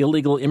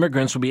 Illegal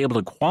immigrants will be able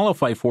to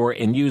qualify for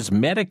and use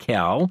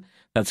Medi-Cal.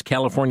 That's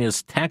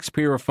California's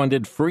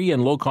taxpayer-funded free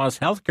and low-cost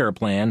healthcare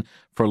plan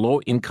for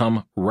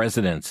low-income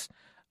residents.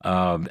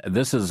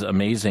 This is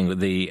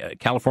amazing.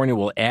 California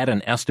will add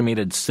an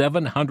estimated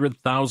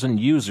 700,000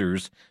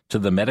 users to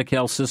the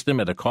Medi-Cal system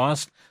at a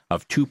cost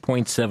of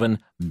 $2.7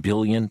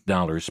 billion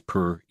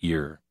per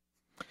year.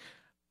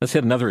 Let's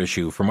hit another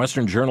issue. From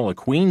Western Journal, a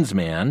Queens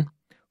man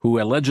who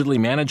allegedly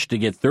managed to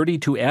get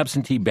 32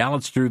 absentee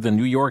ballots through the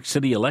New York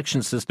City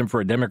election system for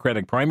a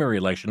Democratic primary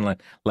election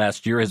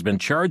last year has been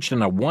charged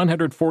in a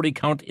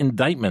 140-count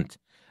indictment.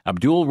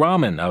 Abdul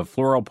Rahman of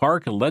Floral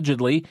Park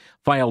allegedly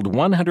filed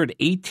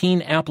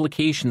 118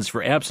 applications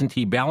for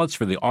absentee ballots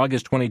for the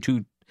August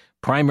 22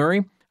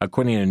 primary,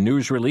 according to a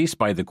news release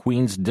by the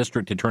Queens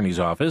District Attorney's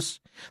Office.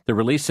 The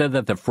release said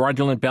that the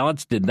fraudulent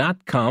ballots did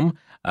not come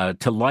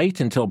to light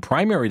until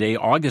primary day,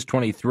 August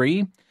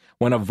 23,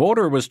 when a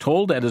voter was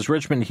told at his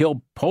Richmond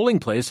Hill polling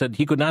place that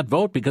he could not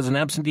vote because an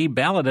absentee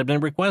ballot had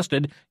been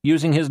requested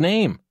using his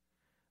name.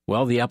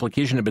 Well, the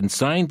application had been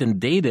signed and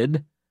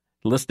dated,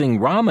 listing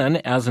Rahman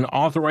as an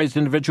authorized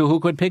individual who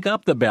could pick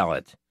up the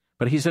ballot.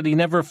 But he said he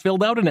never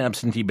filled out an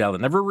absentee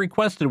ballot, never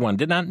requested one,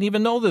 did not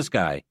even know this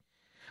guy.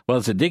 Well,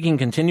 as the digging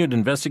continued,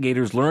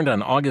 investigators learned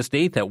on August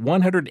 8th that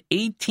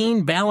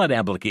 118 ballot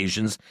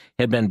applications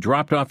had been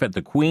dropped off at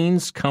the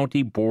Queens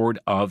County Board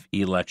of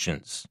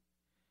Elections.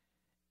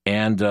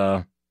 And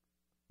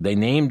they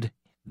named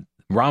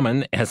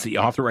Rahman as the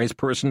authorized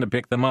person to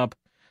pick them up.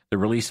 The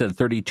release said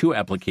 32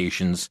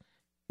 applications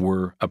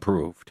were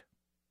approved.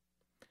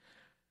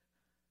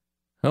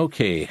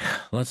 Okay,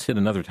 let's hit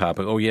another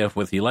topic. Oh, yeah,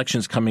 with the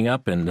elections coming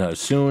up and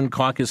soon,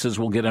 caucuses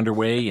will get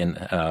underway in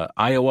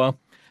Iowa.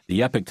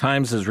 The Epoch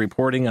Times is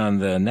reporting on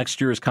the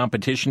next year's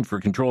competition for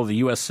control of the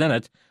U.S.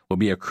 Senate will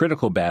be a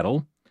critical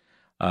battle.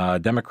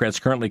 Democrats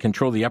currently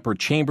control the upper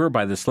chamber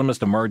by the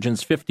slimmest of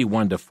margins,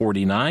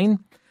 51-49.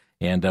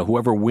 And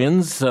whoever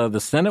wins the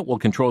Senate will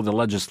control the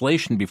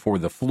legislation before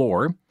the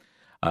floor.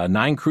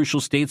 9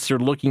 crucial states they're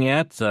looking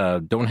at.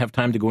 Don't have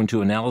time to go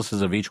into analysis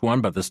of each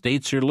one, but the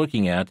states you're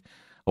looking at: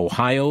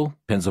 Ohio,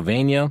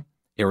 Pennsylvania,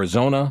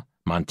 Arizona,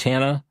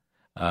 Montana.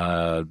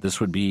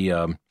 This would be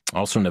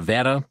also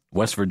Nevada,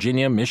 West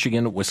Virginia,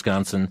 Michigan,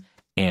 Wisconsin,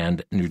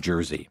 and New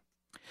Jersey.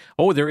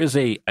 Oh, there is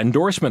a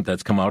endorsement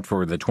that's come out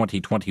for the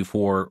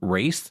 2024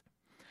 race.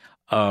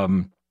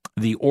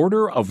 The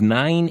Order of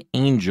Nine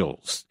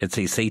Angels. It's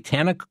a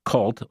satanic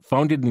cult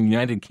founded in the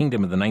United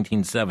Kingdom in the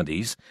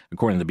 1970s,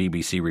 according to the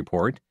BBC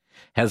report,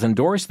 has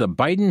endorsed the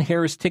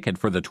Biden-Harris ticket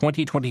for the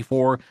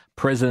 2024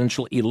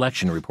 presidential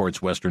election,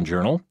 reports Western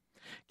Journal.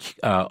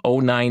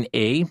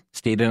 O9A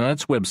stated on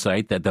its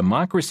website that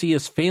democracy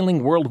is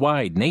failing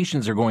worldwide.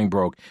 Nations are going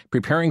broke,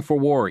 preparing for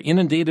war,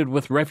 inundated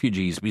with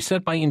refugees,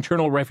 beset by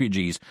internal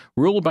refugees,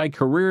 ruled by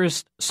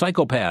careerist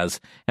psychopaths,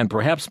 and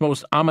perhaps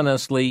most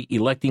ominously,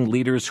 electing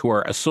leaders who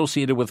are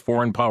associated with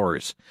foreign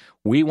powers.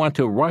 We want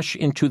to rush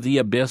into the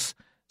abyss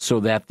so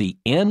that the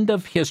end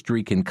of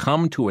history can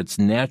come to its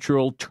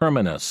natural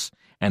terminus,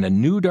 and a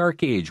new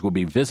dark age will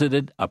be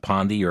visited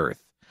upon the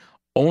earth.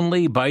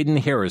 Only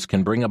Biden-Harris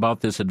can bring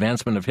about this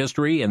advancement of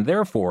history, and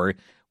therefore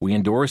we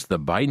endorse the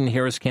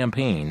Biden-Harris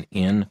campaign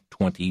in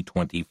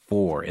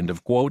 2024. End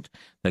of quote.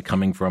 That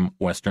coming from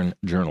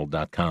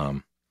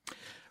westernjournal.com.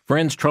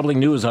 Friends, troubling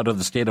news out of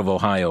the state of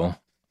Ohio.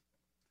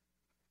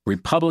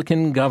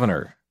 Republican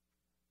Governor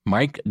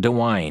Mike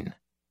DeWine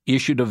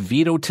issued a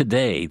veto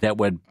today that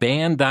would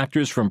ban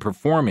doctors from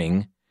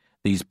performing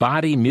these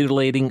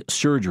body-mutilating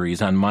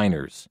surgeries on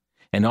minors,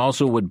 and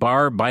also would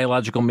bar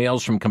biological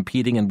males from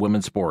competing in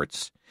women's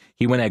sports.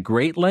 He went at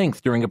great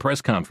length during a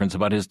press conference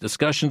about his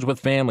discussions with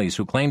families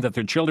who claimed that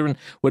their children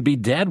would be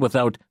dead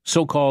without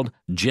so-called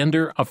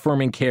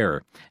gender-affirming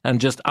care.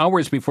 And just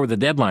hours before the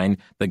deadline,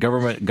 the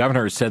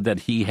governor said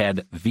that he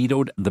had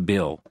vetoed the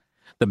bill.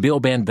 The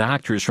bill banned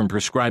doctors from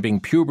prescribing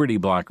puberty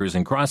blockers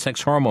and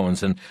cross-sex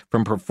hormones and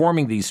from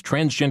performing these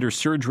transgender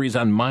surgeries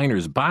on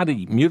minors,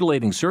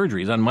 body-mutilating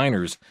surgeries on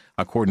minors,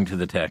 according to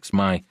the text.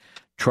 My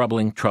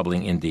troubling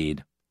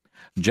indeed.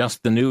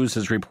 Just the News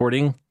is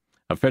reporting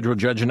a federal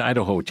judge in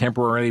Idaho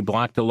temporarily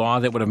blocked a law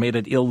that would have made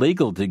it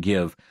illegal to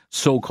give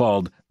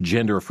so-called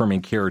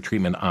gender-affirming care or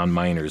treatment on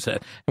minors. And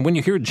when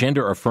you hear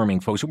gender-affirming,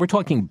 folks, we're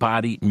talking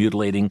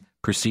body-mutilating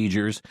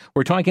procedures.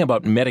 We're talking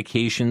about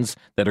medications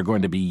that are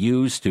going to be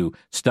used to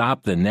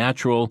stop the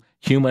natural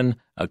human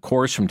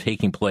course from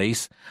taking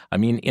place. I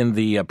mean, in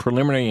the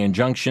preliminary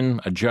injunction,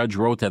 a judge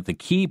wrote that the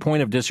key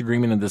point of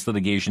disagreement in this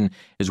litigation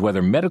is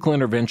whether medical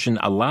intervention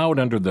allowed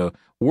under the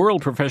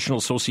World Professional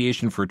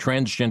Association for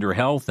Transgender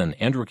Health and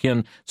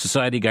Endocrine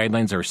Society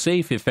guidelines are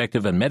safe,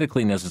 effective, and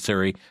medically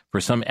necessary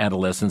for some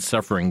adolescents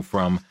suffering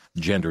from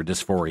gender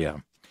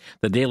dysphoria.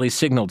 The Daily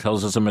Signal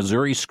tells us a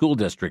Missouri school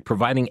district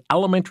providing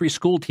elementary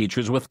school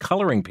teachers with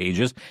coloring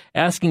pages,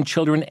 asking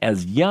children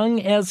as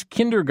young as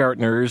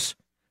kindergartners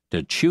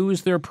to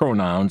choose their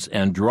pronouns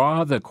and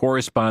draw the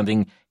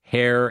corresponding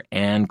hair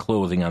and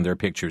clothing on their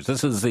pictures.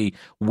 This is the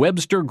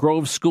Webster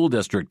Grove School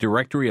District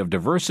Directory of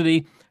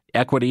Diversity,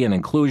 Equity, and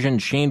Inclusion.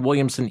 Shane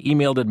Williamson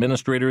emailed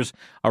administrators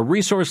a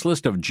resource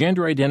list of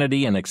gender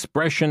identity and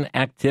expression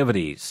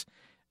activities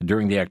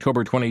during the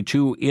October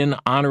 22 in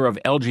honor of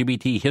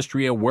LGBT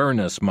History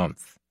Awareness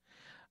Month.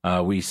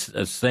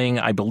 Saying,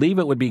 I believe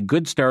it would be a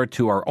good start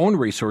to our own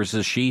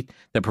resources sheet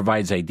that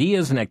provides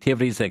ideas and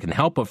activities that can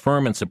help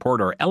affirm and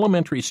support our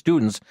elementary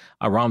students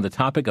around the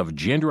topic of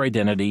gender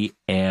identity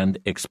and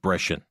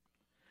expression.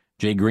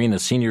 Jay Green, a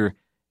senior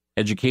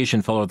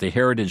education fellow at the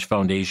Heritage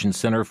Foundation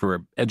Center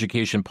for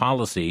Education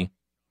Policy,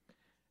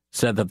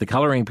 said that the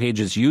coloring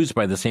pages used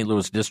by the St.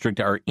 Louis district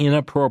are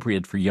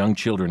inappropriate for young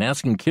children,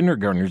 asking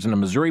kindergartners in a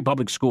Missouri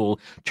public school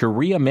to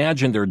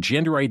reimagine their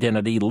gender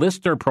identity,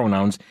 list their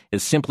pronouns,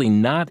 is simply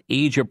not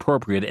age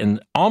appropriate and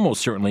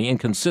almost certainly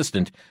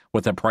inconsistent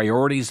with the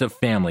priorities of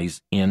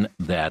families in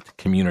that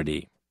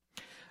community.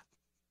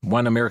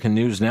 One American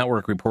News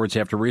Network reports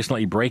after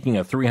recently breaking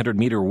a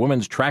 300-meter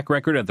women's track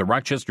record at the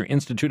Rochester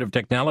Institute of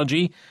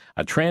Technology,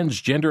 a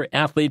transgender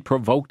athlete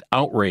provoked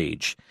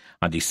outrage.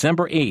 On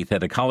December 8th,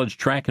 at a college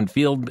track and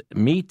field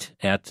meet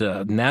at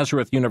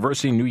Nazareth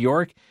University, New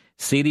York,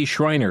 Sadie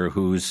Schreiner,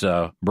 whose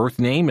birth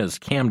name is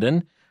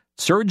Camden,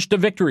 surged to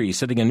victory,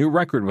 setting a new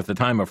record with a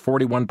time of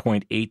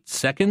 41.8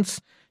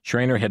 seconds.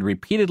 Schreiner had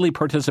repeatedly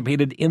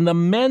participated in the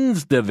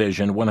men's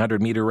division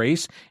 100-meter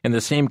race in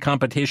the same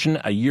competition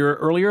a year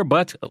earlier,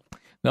 but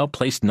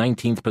placed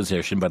 19th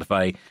position. But if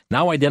I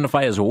now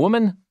identify as a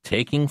woman,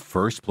 taking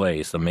first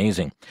place.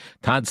 Amazing.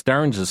 Todd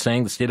Starnes is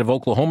saying the state of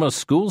Oklahoma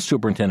school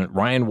superintendent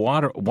Ryan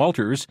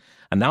Walters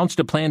announced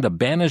a plan to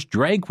banish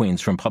drag queens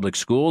from public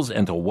schools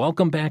and to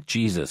welcome back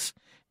Jesus.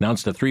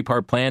 Announced a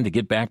 3-part plan to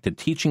get back to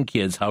teaching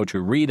kids how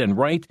to read and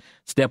write.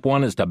 Step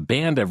 1 is to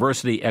ban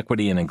diversity,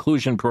 equity, and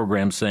inclusion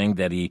programs, saying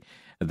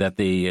that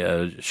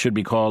they should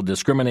be called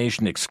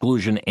discrimination,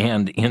 exclusion,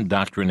 and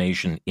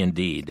indoctrination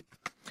indeed.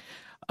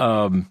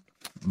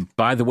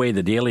 By the way,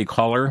 the Daily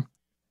Caller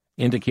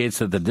indicates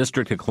that the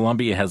District of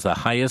Columbia has the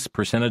highest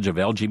percentage of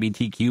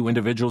LGBTQ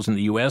individuals in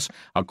the U.S.,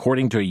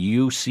 according to a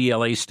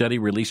UCLA study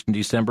released in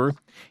December.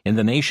 In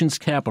the nation's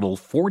capital,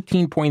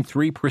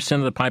 14.3%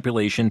 of the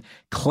population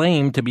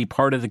claim to be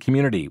part of the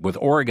community, with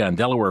Oregon,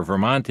 Delaware,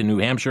 Vermont, and New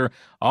Hampshire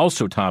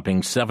also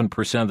topping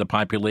 7% of the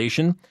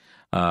population,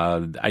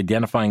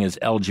 identifying as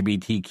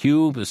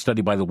LGBTQ. The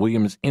study by the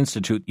Williams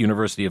Institute,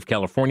 University of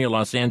California,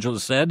 Los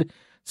Angeles, said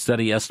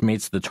study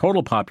estimates the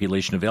total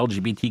population of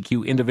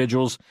LGBTQ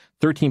individuals,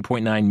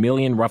 13.9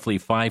 million, roughly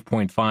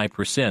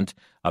 5.5%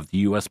 of the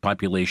U.S.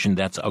 population.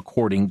 That's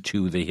according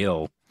to The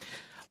Hill.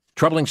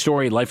 Troubling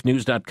story,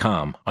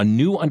 lifenews.com. A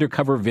new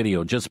undercover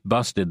video just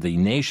busted the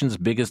nation's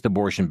biggest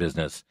abortion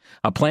business.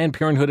 A Planned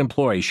Parenthood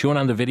employee shown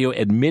on the video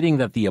admitting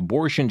that the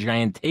abortion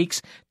giant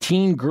takes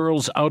teen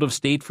girls out of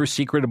state for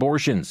secret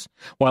abortions.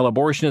 While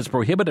abortion is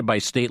prohibited by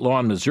state law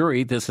in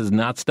Missouri, this has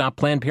not stopped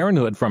Planned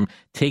Parenthood from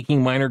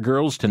taking minor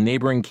girls to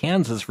neighboring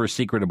Kansas for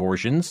secret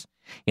abortions.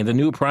 In the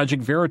new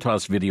Project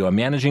Veritas video, a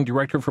managing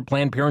director for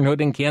Planned Parenthood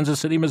in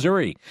Kansas City,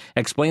 Missouri,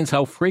 explains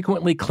how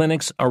frequently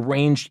clinics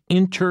arrange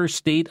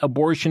interstate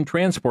abortion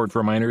transport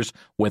for minors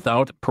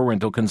without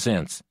parental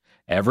consents.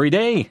 Every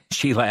day,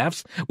 she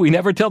laughs. We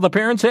never tell the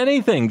parents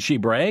anything, she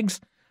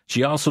brags.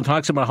 She also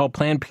talks about how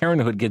Planned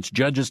Parenthood gets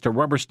judges to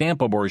rubber stamp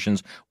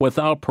abortions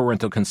without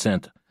parental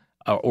consent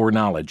or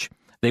knowledge.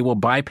 They will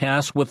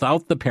bypass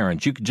without the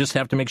parents. You just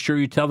have to make sure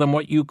you tell them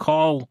what you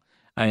call.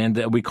 And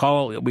we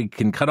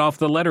can cut off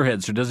the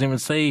letterhead so it doesn't even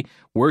say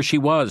where she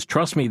was.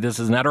 Trust me, this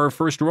is not our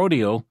first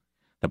rodeo.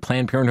 The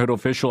Planned Parenthood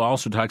official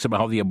also talks about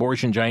how the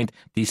abortion giant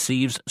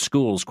deceives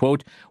schools.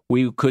 Quote,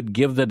 we could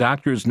give the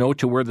doctor's note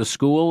to where the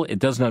school, it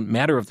doesn't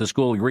matter if the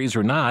school agrees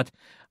or not.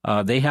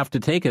 They have to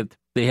take it.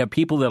 They have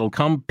people that will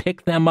come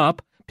pick them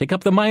up, pick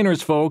up the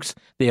minors, folks.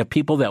 They have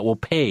people that will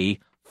pay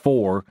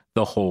for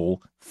the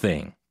whole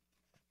thing.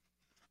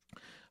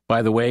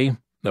 By the way,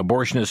 the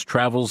abortionist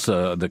travels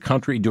the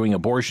country doing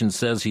abortions,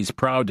 says he's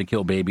proud to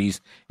kill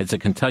babies. It's a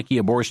Kentucky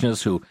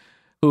abortionist who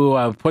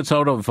puts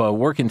out of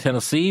work in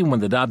Tennessee when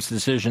the Dobbs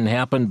decision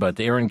happened, but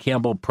Aaron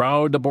Campbell,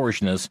 proud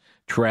abortionist,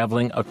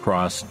 traveling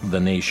across the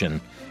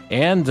nation.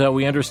 And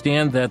we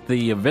understand that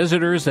the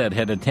visitors that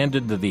had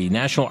attended the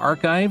National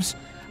Archives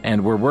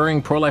and were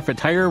wearing pro-life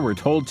attire were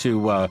told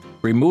to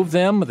remove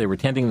them. They were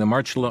attending the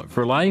March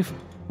for Life.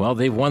 Well,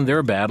 they've won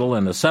their battle,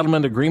 and a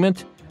settlement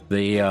agreement.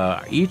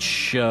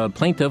 Each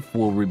plaintiff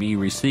will be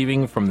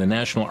receiving from the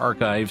National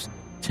Archives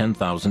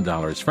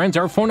 $10,000. Friends,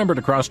 our phone number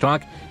to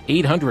Crosstalk,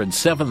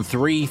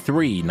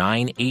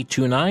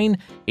 800-733-9829,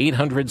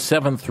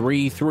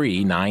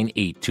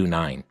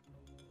 800-733-9829.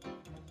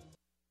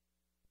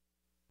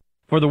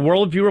 For the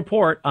Worldview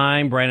Report,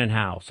 I'm Brandon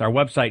House. Our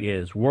website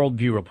is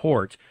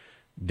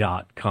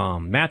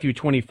worldviewreport.com. Matthew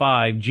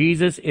 25,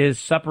 Jesus is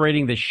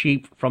separating the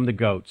sheep from the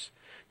goats.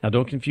 Now,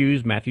 don't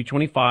confuse Matthew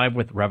 25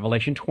 with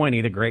Revelation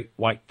 20, the great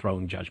white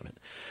throne judgment.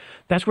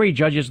 That's where he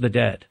judges the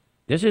dead.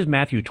 This is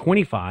Matthew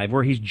 25,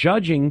 where he's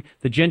judging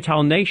the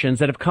Gentile nations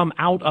that have come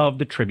out of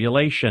the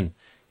tribulation.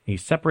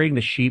 He's separating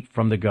the sheep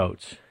from the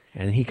goats,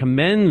 and he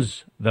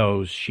commends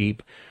those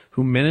sheep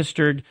who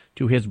ministered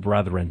to his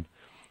brethren.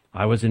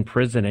 I was in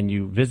prison, and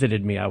you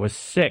visited me. I was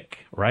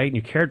sick, right? And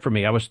you cared for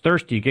me. I was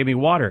thirsty. You gave me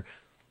water.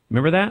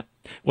 Remember that?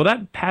 Well,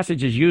 that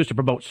passage is used to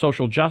promote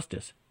social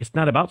justice. It's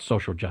not about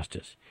social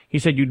justice. He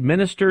said, you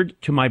ministered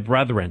to my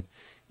brethren.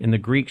 In the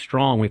Greek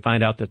Strong, we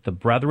find out that the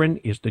brethren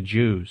is the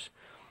Jews.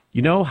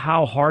 You know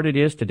how hard it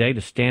is today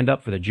to stand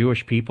up for the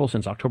Jewish people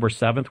since October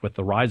 7th with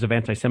the rise of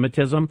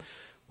anti-Semitism?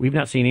 We've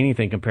not seen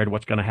anything compared to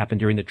what's going to happen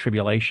during the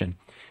tribulation.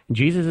 And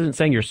Jesus isn't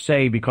saying you're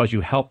saved because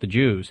you help the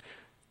Jews.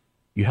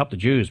 You help the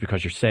Jews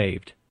because you're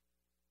saved.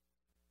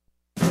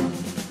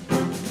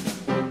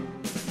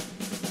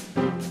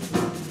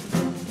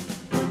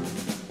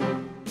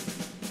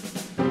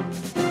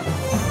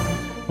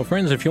 Well,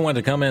 friends, if you want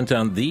to comment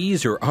on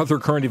these or other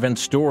current event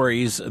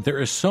stories, there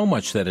is so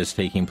much that is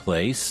taking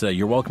place.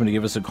 You're welcome to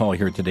give us a call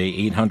here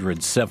today,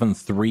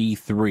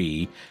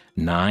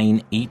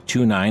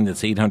 800-733-9829.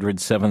 That's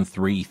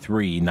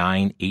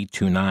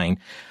 800-733-9829.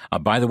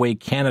 By the way,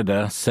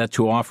 Canada set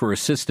to offer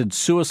assisted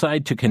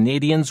suicide to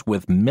Canadians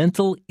with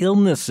mental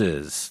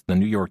illnesses. The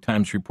New York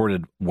Times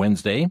reported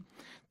Wednesday.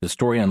 The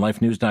story on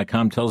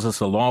lifenews.com tells us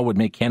the law would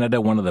make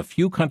Canada one of the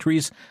few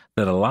countries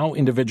that allow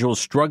individuals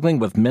struggling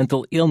with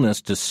mental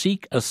illness to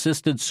seek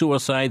assisted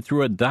suicide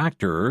through a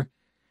doctor.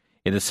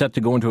 It is set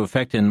to go into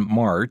effect in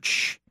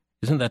March.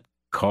 Isn't that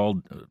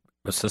called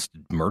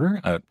assisted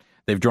murder?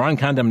 They've drawn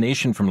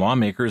condemnation from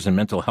lawmakers and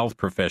mental health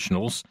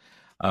professionals.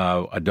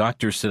 A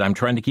doctor said, I'm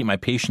trying to keep my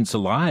patients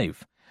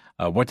alive.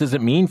 What does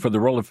it mean for the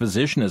role of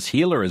physician as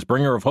healer, as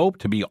bringer of hope,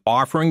 to be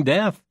offering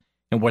death?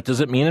 And what does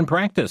it mean in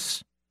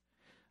practice?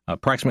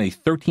 Approximately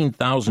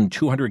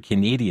 13,200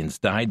 Canadians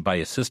died by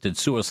assisted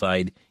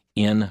suicide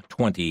in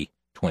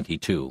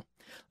 2022.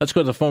 Let's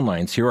go to the phone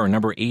lines. Here are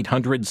number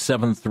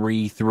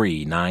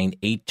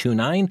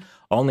 800-733-9829.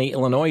 Olney,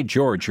 Illinois.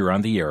 George, you're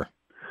on the air.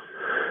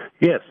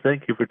 Yes,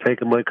 thank you for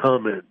taking my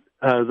comment.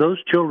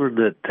 Those children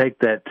that take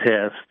that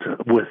test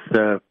with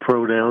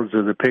pronouns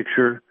in the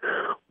picture,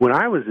 when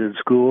I was in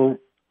school,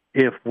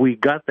 if we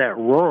got that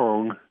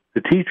wrong,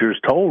 the teachers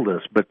told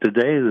us. But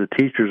today the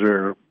teachers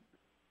are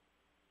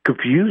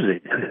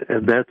confusing,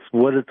 and that's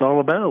what it's all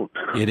about.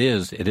 It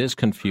is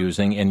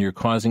confusing, and you're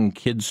causing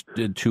kids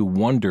to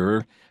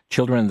wonder.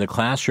 Children in the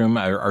classroom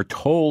are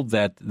told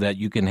that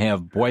you can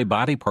have boy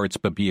body parts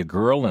but be a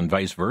girl, and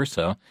vice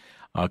versa,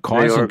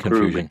 causing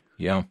confusion. Grooming.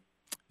 Yeah,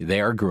 they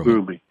are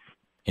grooming.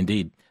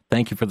 Indeed.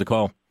 Thank you for the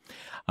call.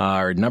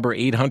 Our number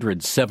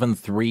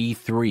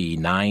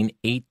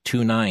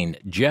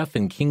 800-733-9829. Jeff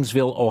in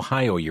Kingsville,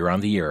 Ohio, you're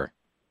on the air.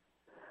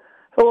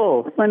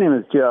 Hello, my name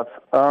is Jeff.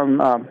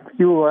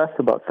 You asked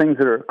about things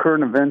that are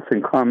current events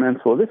and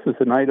comments. Well, this is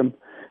an item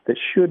that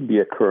should be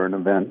a current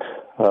event.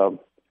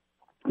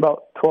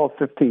 About 12,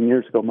 15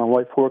 years ago, my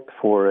wife worked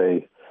for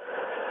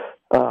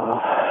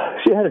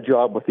she had a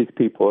job with these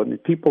people, and the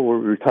people were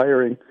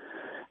retiring.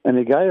 And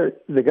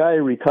the guy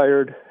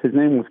retired, his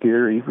name was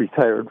Gary,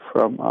 retired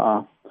from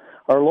our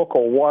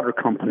local water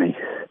company.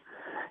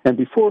 And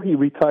before he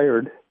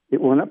retired,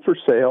 it went up for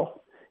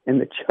sale, and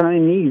the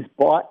Chinese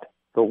bought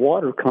the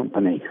water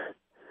company.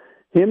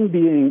 Him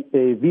being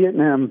a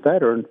Vietnam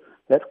veteran,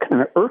 that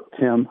kind of irked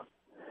him,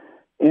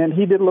 and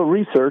he did a little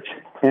research,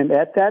 and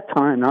at that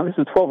time, now this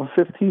is 12 or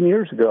 15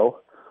 years ago,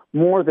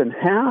 more than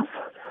half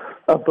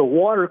of the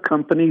water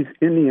companies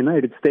in the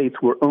United States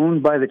were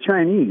owned by the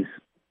Chinese.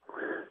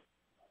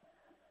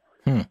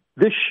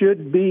 This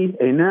should be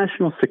a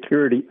national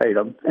security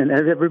item, and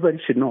everybody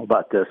should know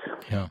about this.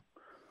 Yeah.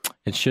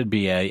 It should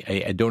be.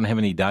 I don't have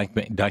any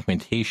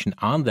documentation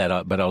on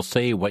that, but I'll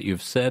say what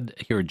you've said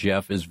here,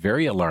 Jeff, is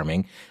very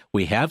alarming.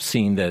 We have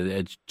seen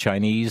that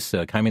Chinese,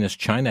 communist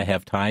China,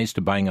 have ties to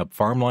buying up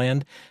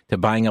farmland, to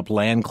buying up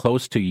land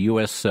close to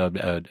U.S.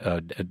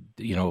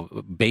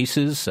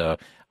 Bases,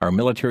 our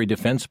military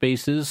defense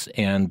bases,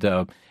 and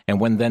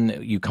when then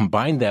you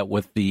combine that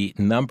with the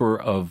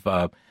number of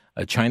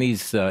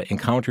Chinese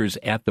encounters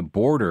at the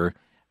border,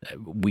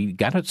 we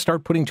got to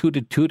start putting two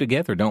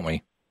together, don't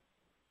we?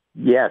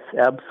 Yes,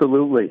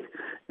 absolutely.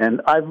 And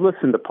I've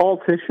listened to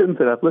politicians,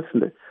 and I've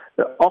listened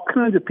to all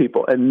kinds of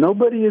people, and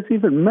nobody is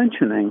even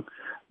mentioning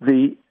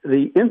the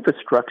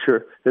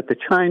infrastructure that the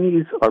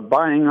Chinese are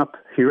buying up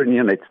here in the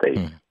United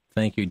States.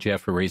 Thank you,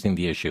 Jeff, for raising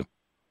the issue.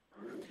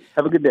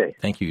 Have a good day.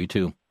 Thank you, you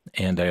too.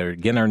 And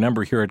again, our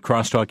number here at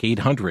Crosstalk,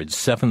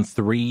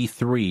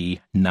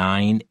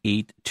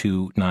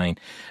 800-733-9829.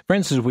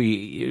 Friends, as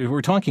we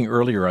were talking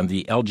earlier on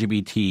the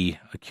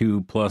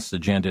LGBTQ plus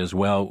agenda as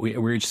well,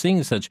 we're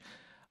seeing such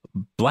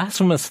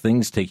blasphemous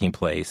things taking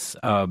place.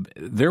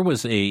 There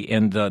was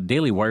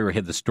Daily Wire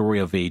had the story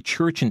of a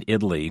church in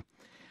Italy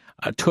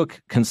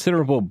took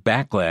considerable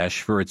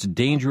backlash for its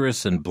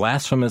dangerous and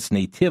blasphemous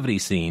nativity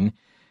scene,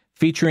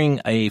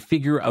 featuring a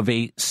figure of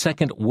a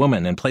second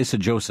woman in place of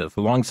Joseph,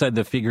 alongside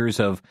the figures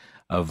of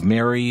of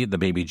Mary, the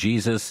baby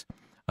Jesus.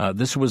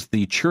 This was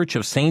the Church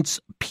of Saints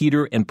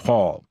Peter and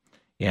Paul,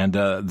 and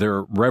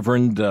their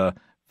Reverend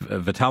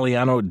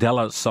Vitaliano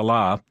della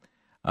Sala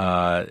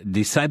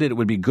decided it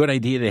would be a good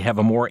idea to have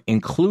a more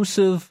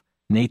inclusive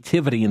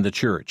nativity in the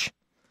church.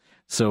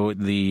 So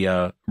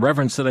the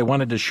Reverend said, I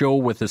wanted to show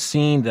with a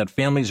scene that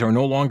families are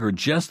no longer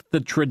just the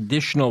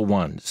traditional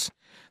ones.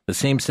 The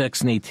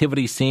same-sex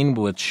nativity scene,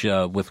 which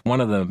with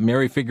one of the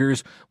Mary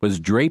figures was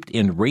draped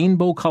in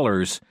rainbow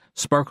colors,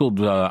 sparked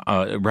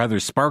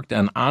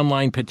an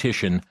online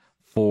petition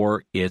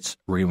for its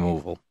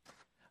removal.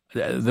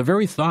 The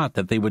very thought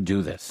that they would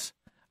do this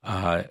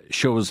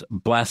shows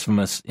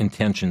blasphemous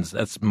intentions.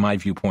 That's my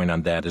viewpoint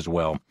on that as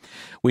well.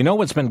 We know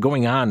what's been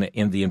going on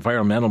in the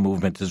environmental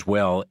movement as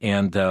well,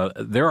 and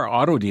there are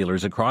auto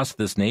dealers across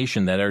this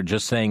nation that are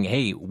just saying,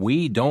 hey,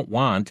 we don't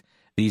want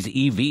these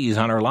EVs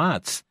on our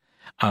lots.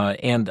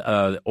 And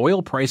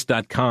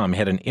oilprice.com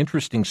had an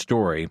interesting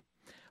story.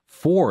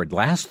 Ford,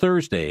 last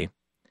Thursday,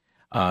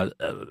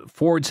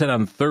 Ford said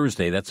on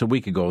Thursday, that's a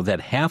week ago,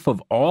 that half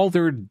of all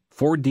their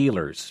Ford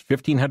dealers,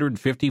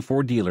 1,550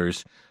 Ford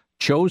dealers,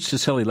 chose to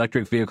sell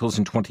electric vehicles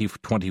in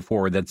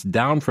 2024. That's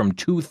down from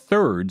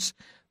 2/3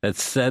 that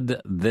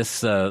said this,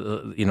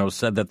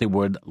 said that they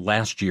would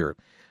last year.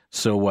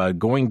 So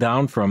going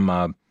down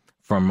from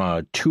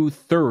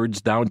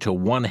 2/3 down to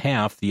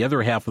 1/2. The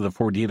other half of the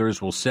Ford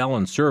dealers will sell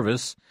and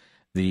service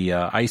the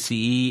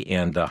ICE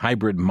and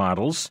hybrid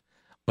models,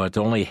 but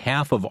only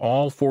half of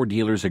all Ford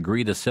dealers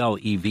agree to sell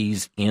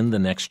EVs in the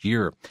next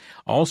year.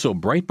 Also,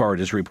 Breitbart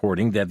is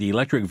reporting that the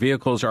electric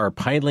vehicles are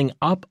piling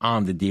up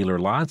on the dealer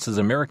lots as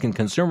American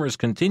consumers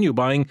continue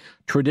buying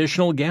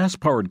traditional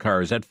gas-powered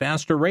cars at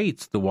faster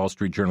rates, the Wall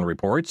Street Journal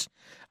reports.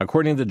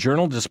 According to the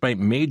Journal, despite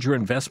major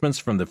investments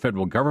from the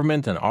federal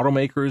government and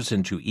automakers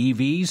into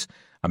EVs,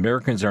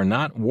 Americans are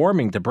not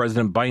warming to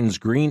President Biden's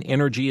green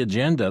energy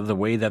agenda the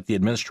way that the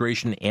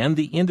administration and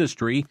the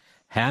industry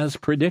has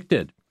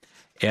predicted.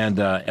 And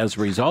as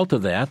a result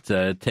of that,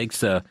 it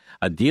takes a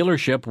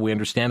dealership, we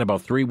understand,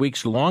 about 3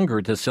 weeks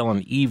longer to sell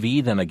an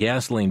EV than a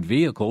gasoline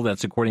vehicle.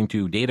 That's according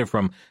to data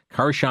from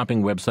car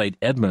shopping website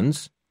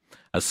Edmunds.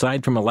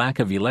 Aside from a lack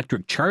of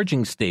electric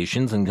charging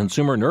stations and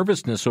consumer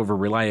nervousness over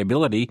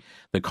reliability,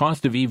 the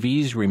cost of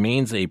EVs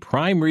remains a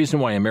prime reason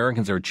why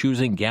Americans are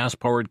choosing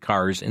gas-powered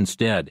cars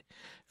instead.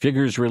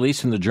 Figures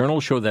released in the Journal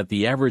show that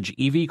the average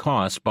EV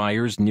cost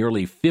buyers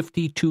nearly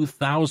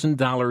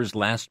 $52,000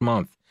 last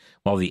month,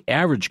 while the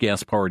average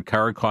gas-powered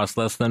car costs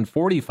less than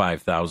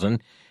 $45,000.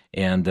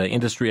 And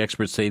industry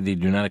experts say they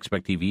do not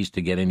expect EVs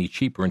to get any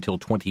cheaper until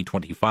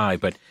 2025.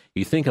 But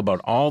you think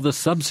about all the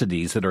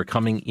subsidies that are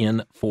coming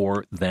in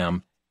for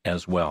them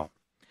as well.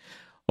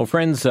 Well,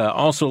 friends,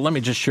 also, let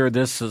me just share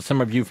this.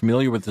 Some of you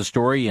familiar with the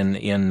story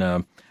in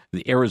the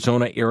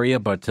Arizona area,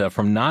 but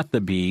from Not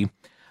the Bee,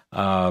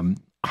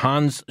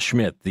 Hans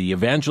Schmidt, the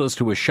evangelist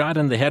who was shot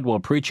in the head while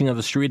preaching on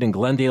the street in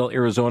Glendale,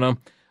 Arizona,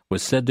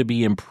 was said to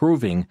be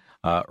improving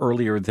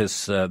earlier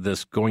this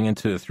going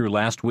into through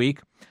last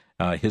week.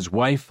 His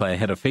wife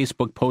had a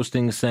Facebook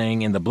posting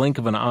saying, "In the blink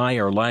of an eye,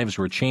 our lives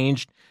were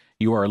changed.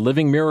 You are a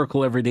living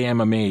miracle every day. I'm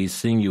amazed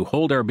seeing you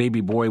hold our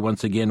baby boy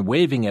once again,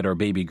 waving at our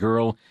baby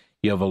girl.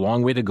 You have a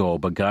long way to go,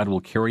 but God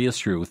will carry us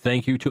through.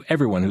 Thank you to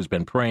everyone who's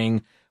been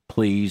praying.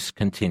 Please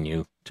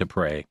continue to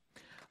pray."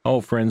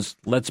 Oh, friends,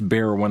 let's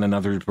bear one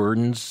another's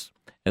burdens,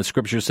 as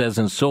Scripture says,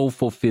 and so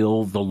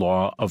fulfill the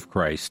law of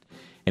Christ.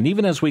 And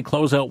even as we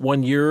close out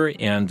one year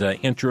and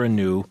enter a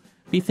new,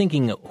 be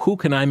thinking, who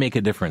can I make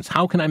a difference?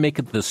 How can I make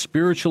it a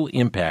spiritual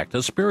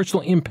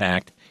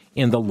impact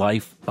in the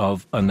life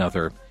of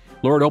another?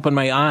 Lord, open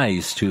my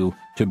eyes to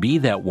be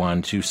that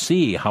one, to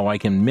see how I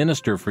can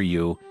minister for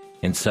you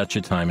in such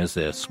a time as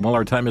this. Well,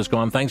 our time is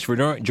gone. Thanks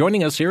for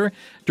joining us here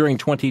during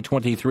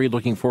 2023.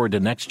 Looking forward to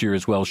next year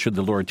as well, should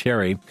the Lord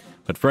tarry.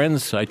 But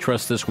friends, I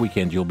trust this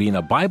weekend you'll be in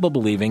a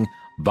Bible-believing,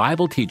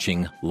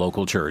 Bible-teaching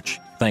local church.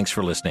 Thanks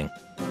for listening.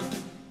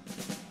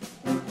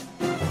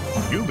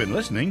 You've been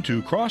listening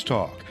to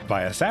Crosstalk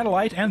via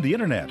satellite and the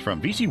internet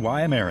from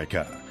VCY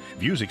America.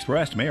 Views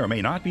expressed may or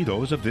may not be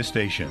those of this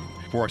station.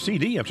 For a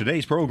CD of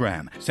today's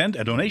program, send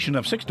a donation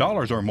of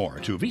 $6 or more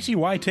to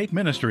VCY Take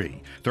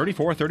Ministry,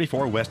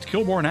 3434 West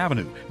Kilbourne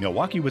Avenue,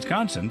 Milwaukee,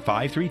 Wisconsin,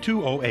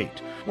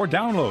 53208. Or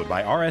download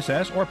by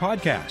RSS or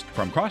podcast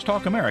from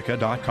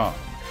crosstalkamerica.com.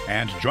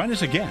 And join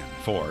us again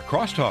for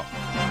Crosstalk.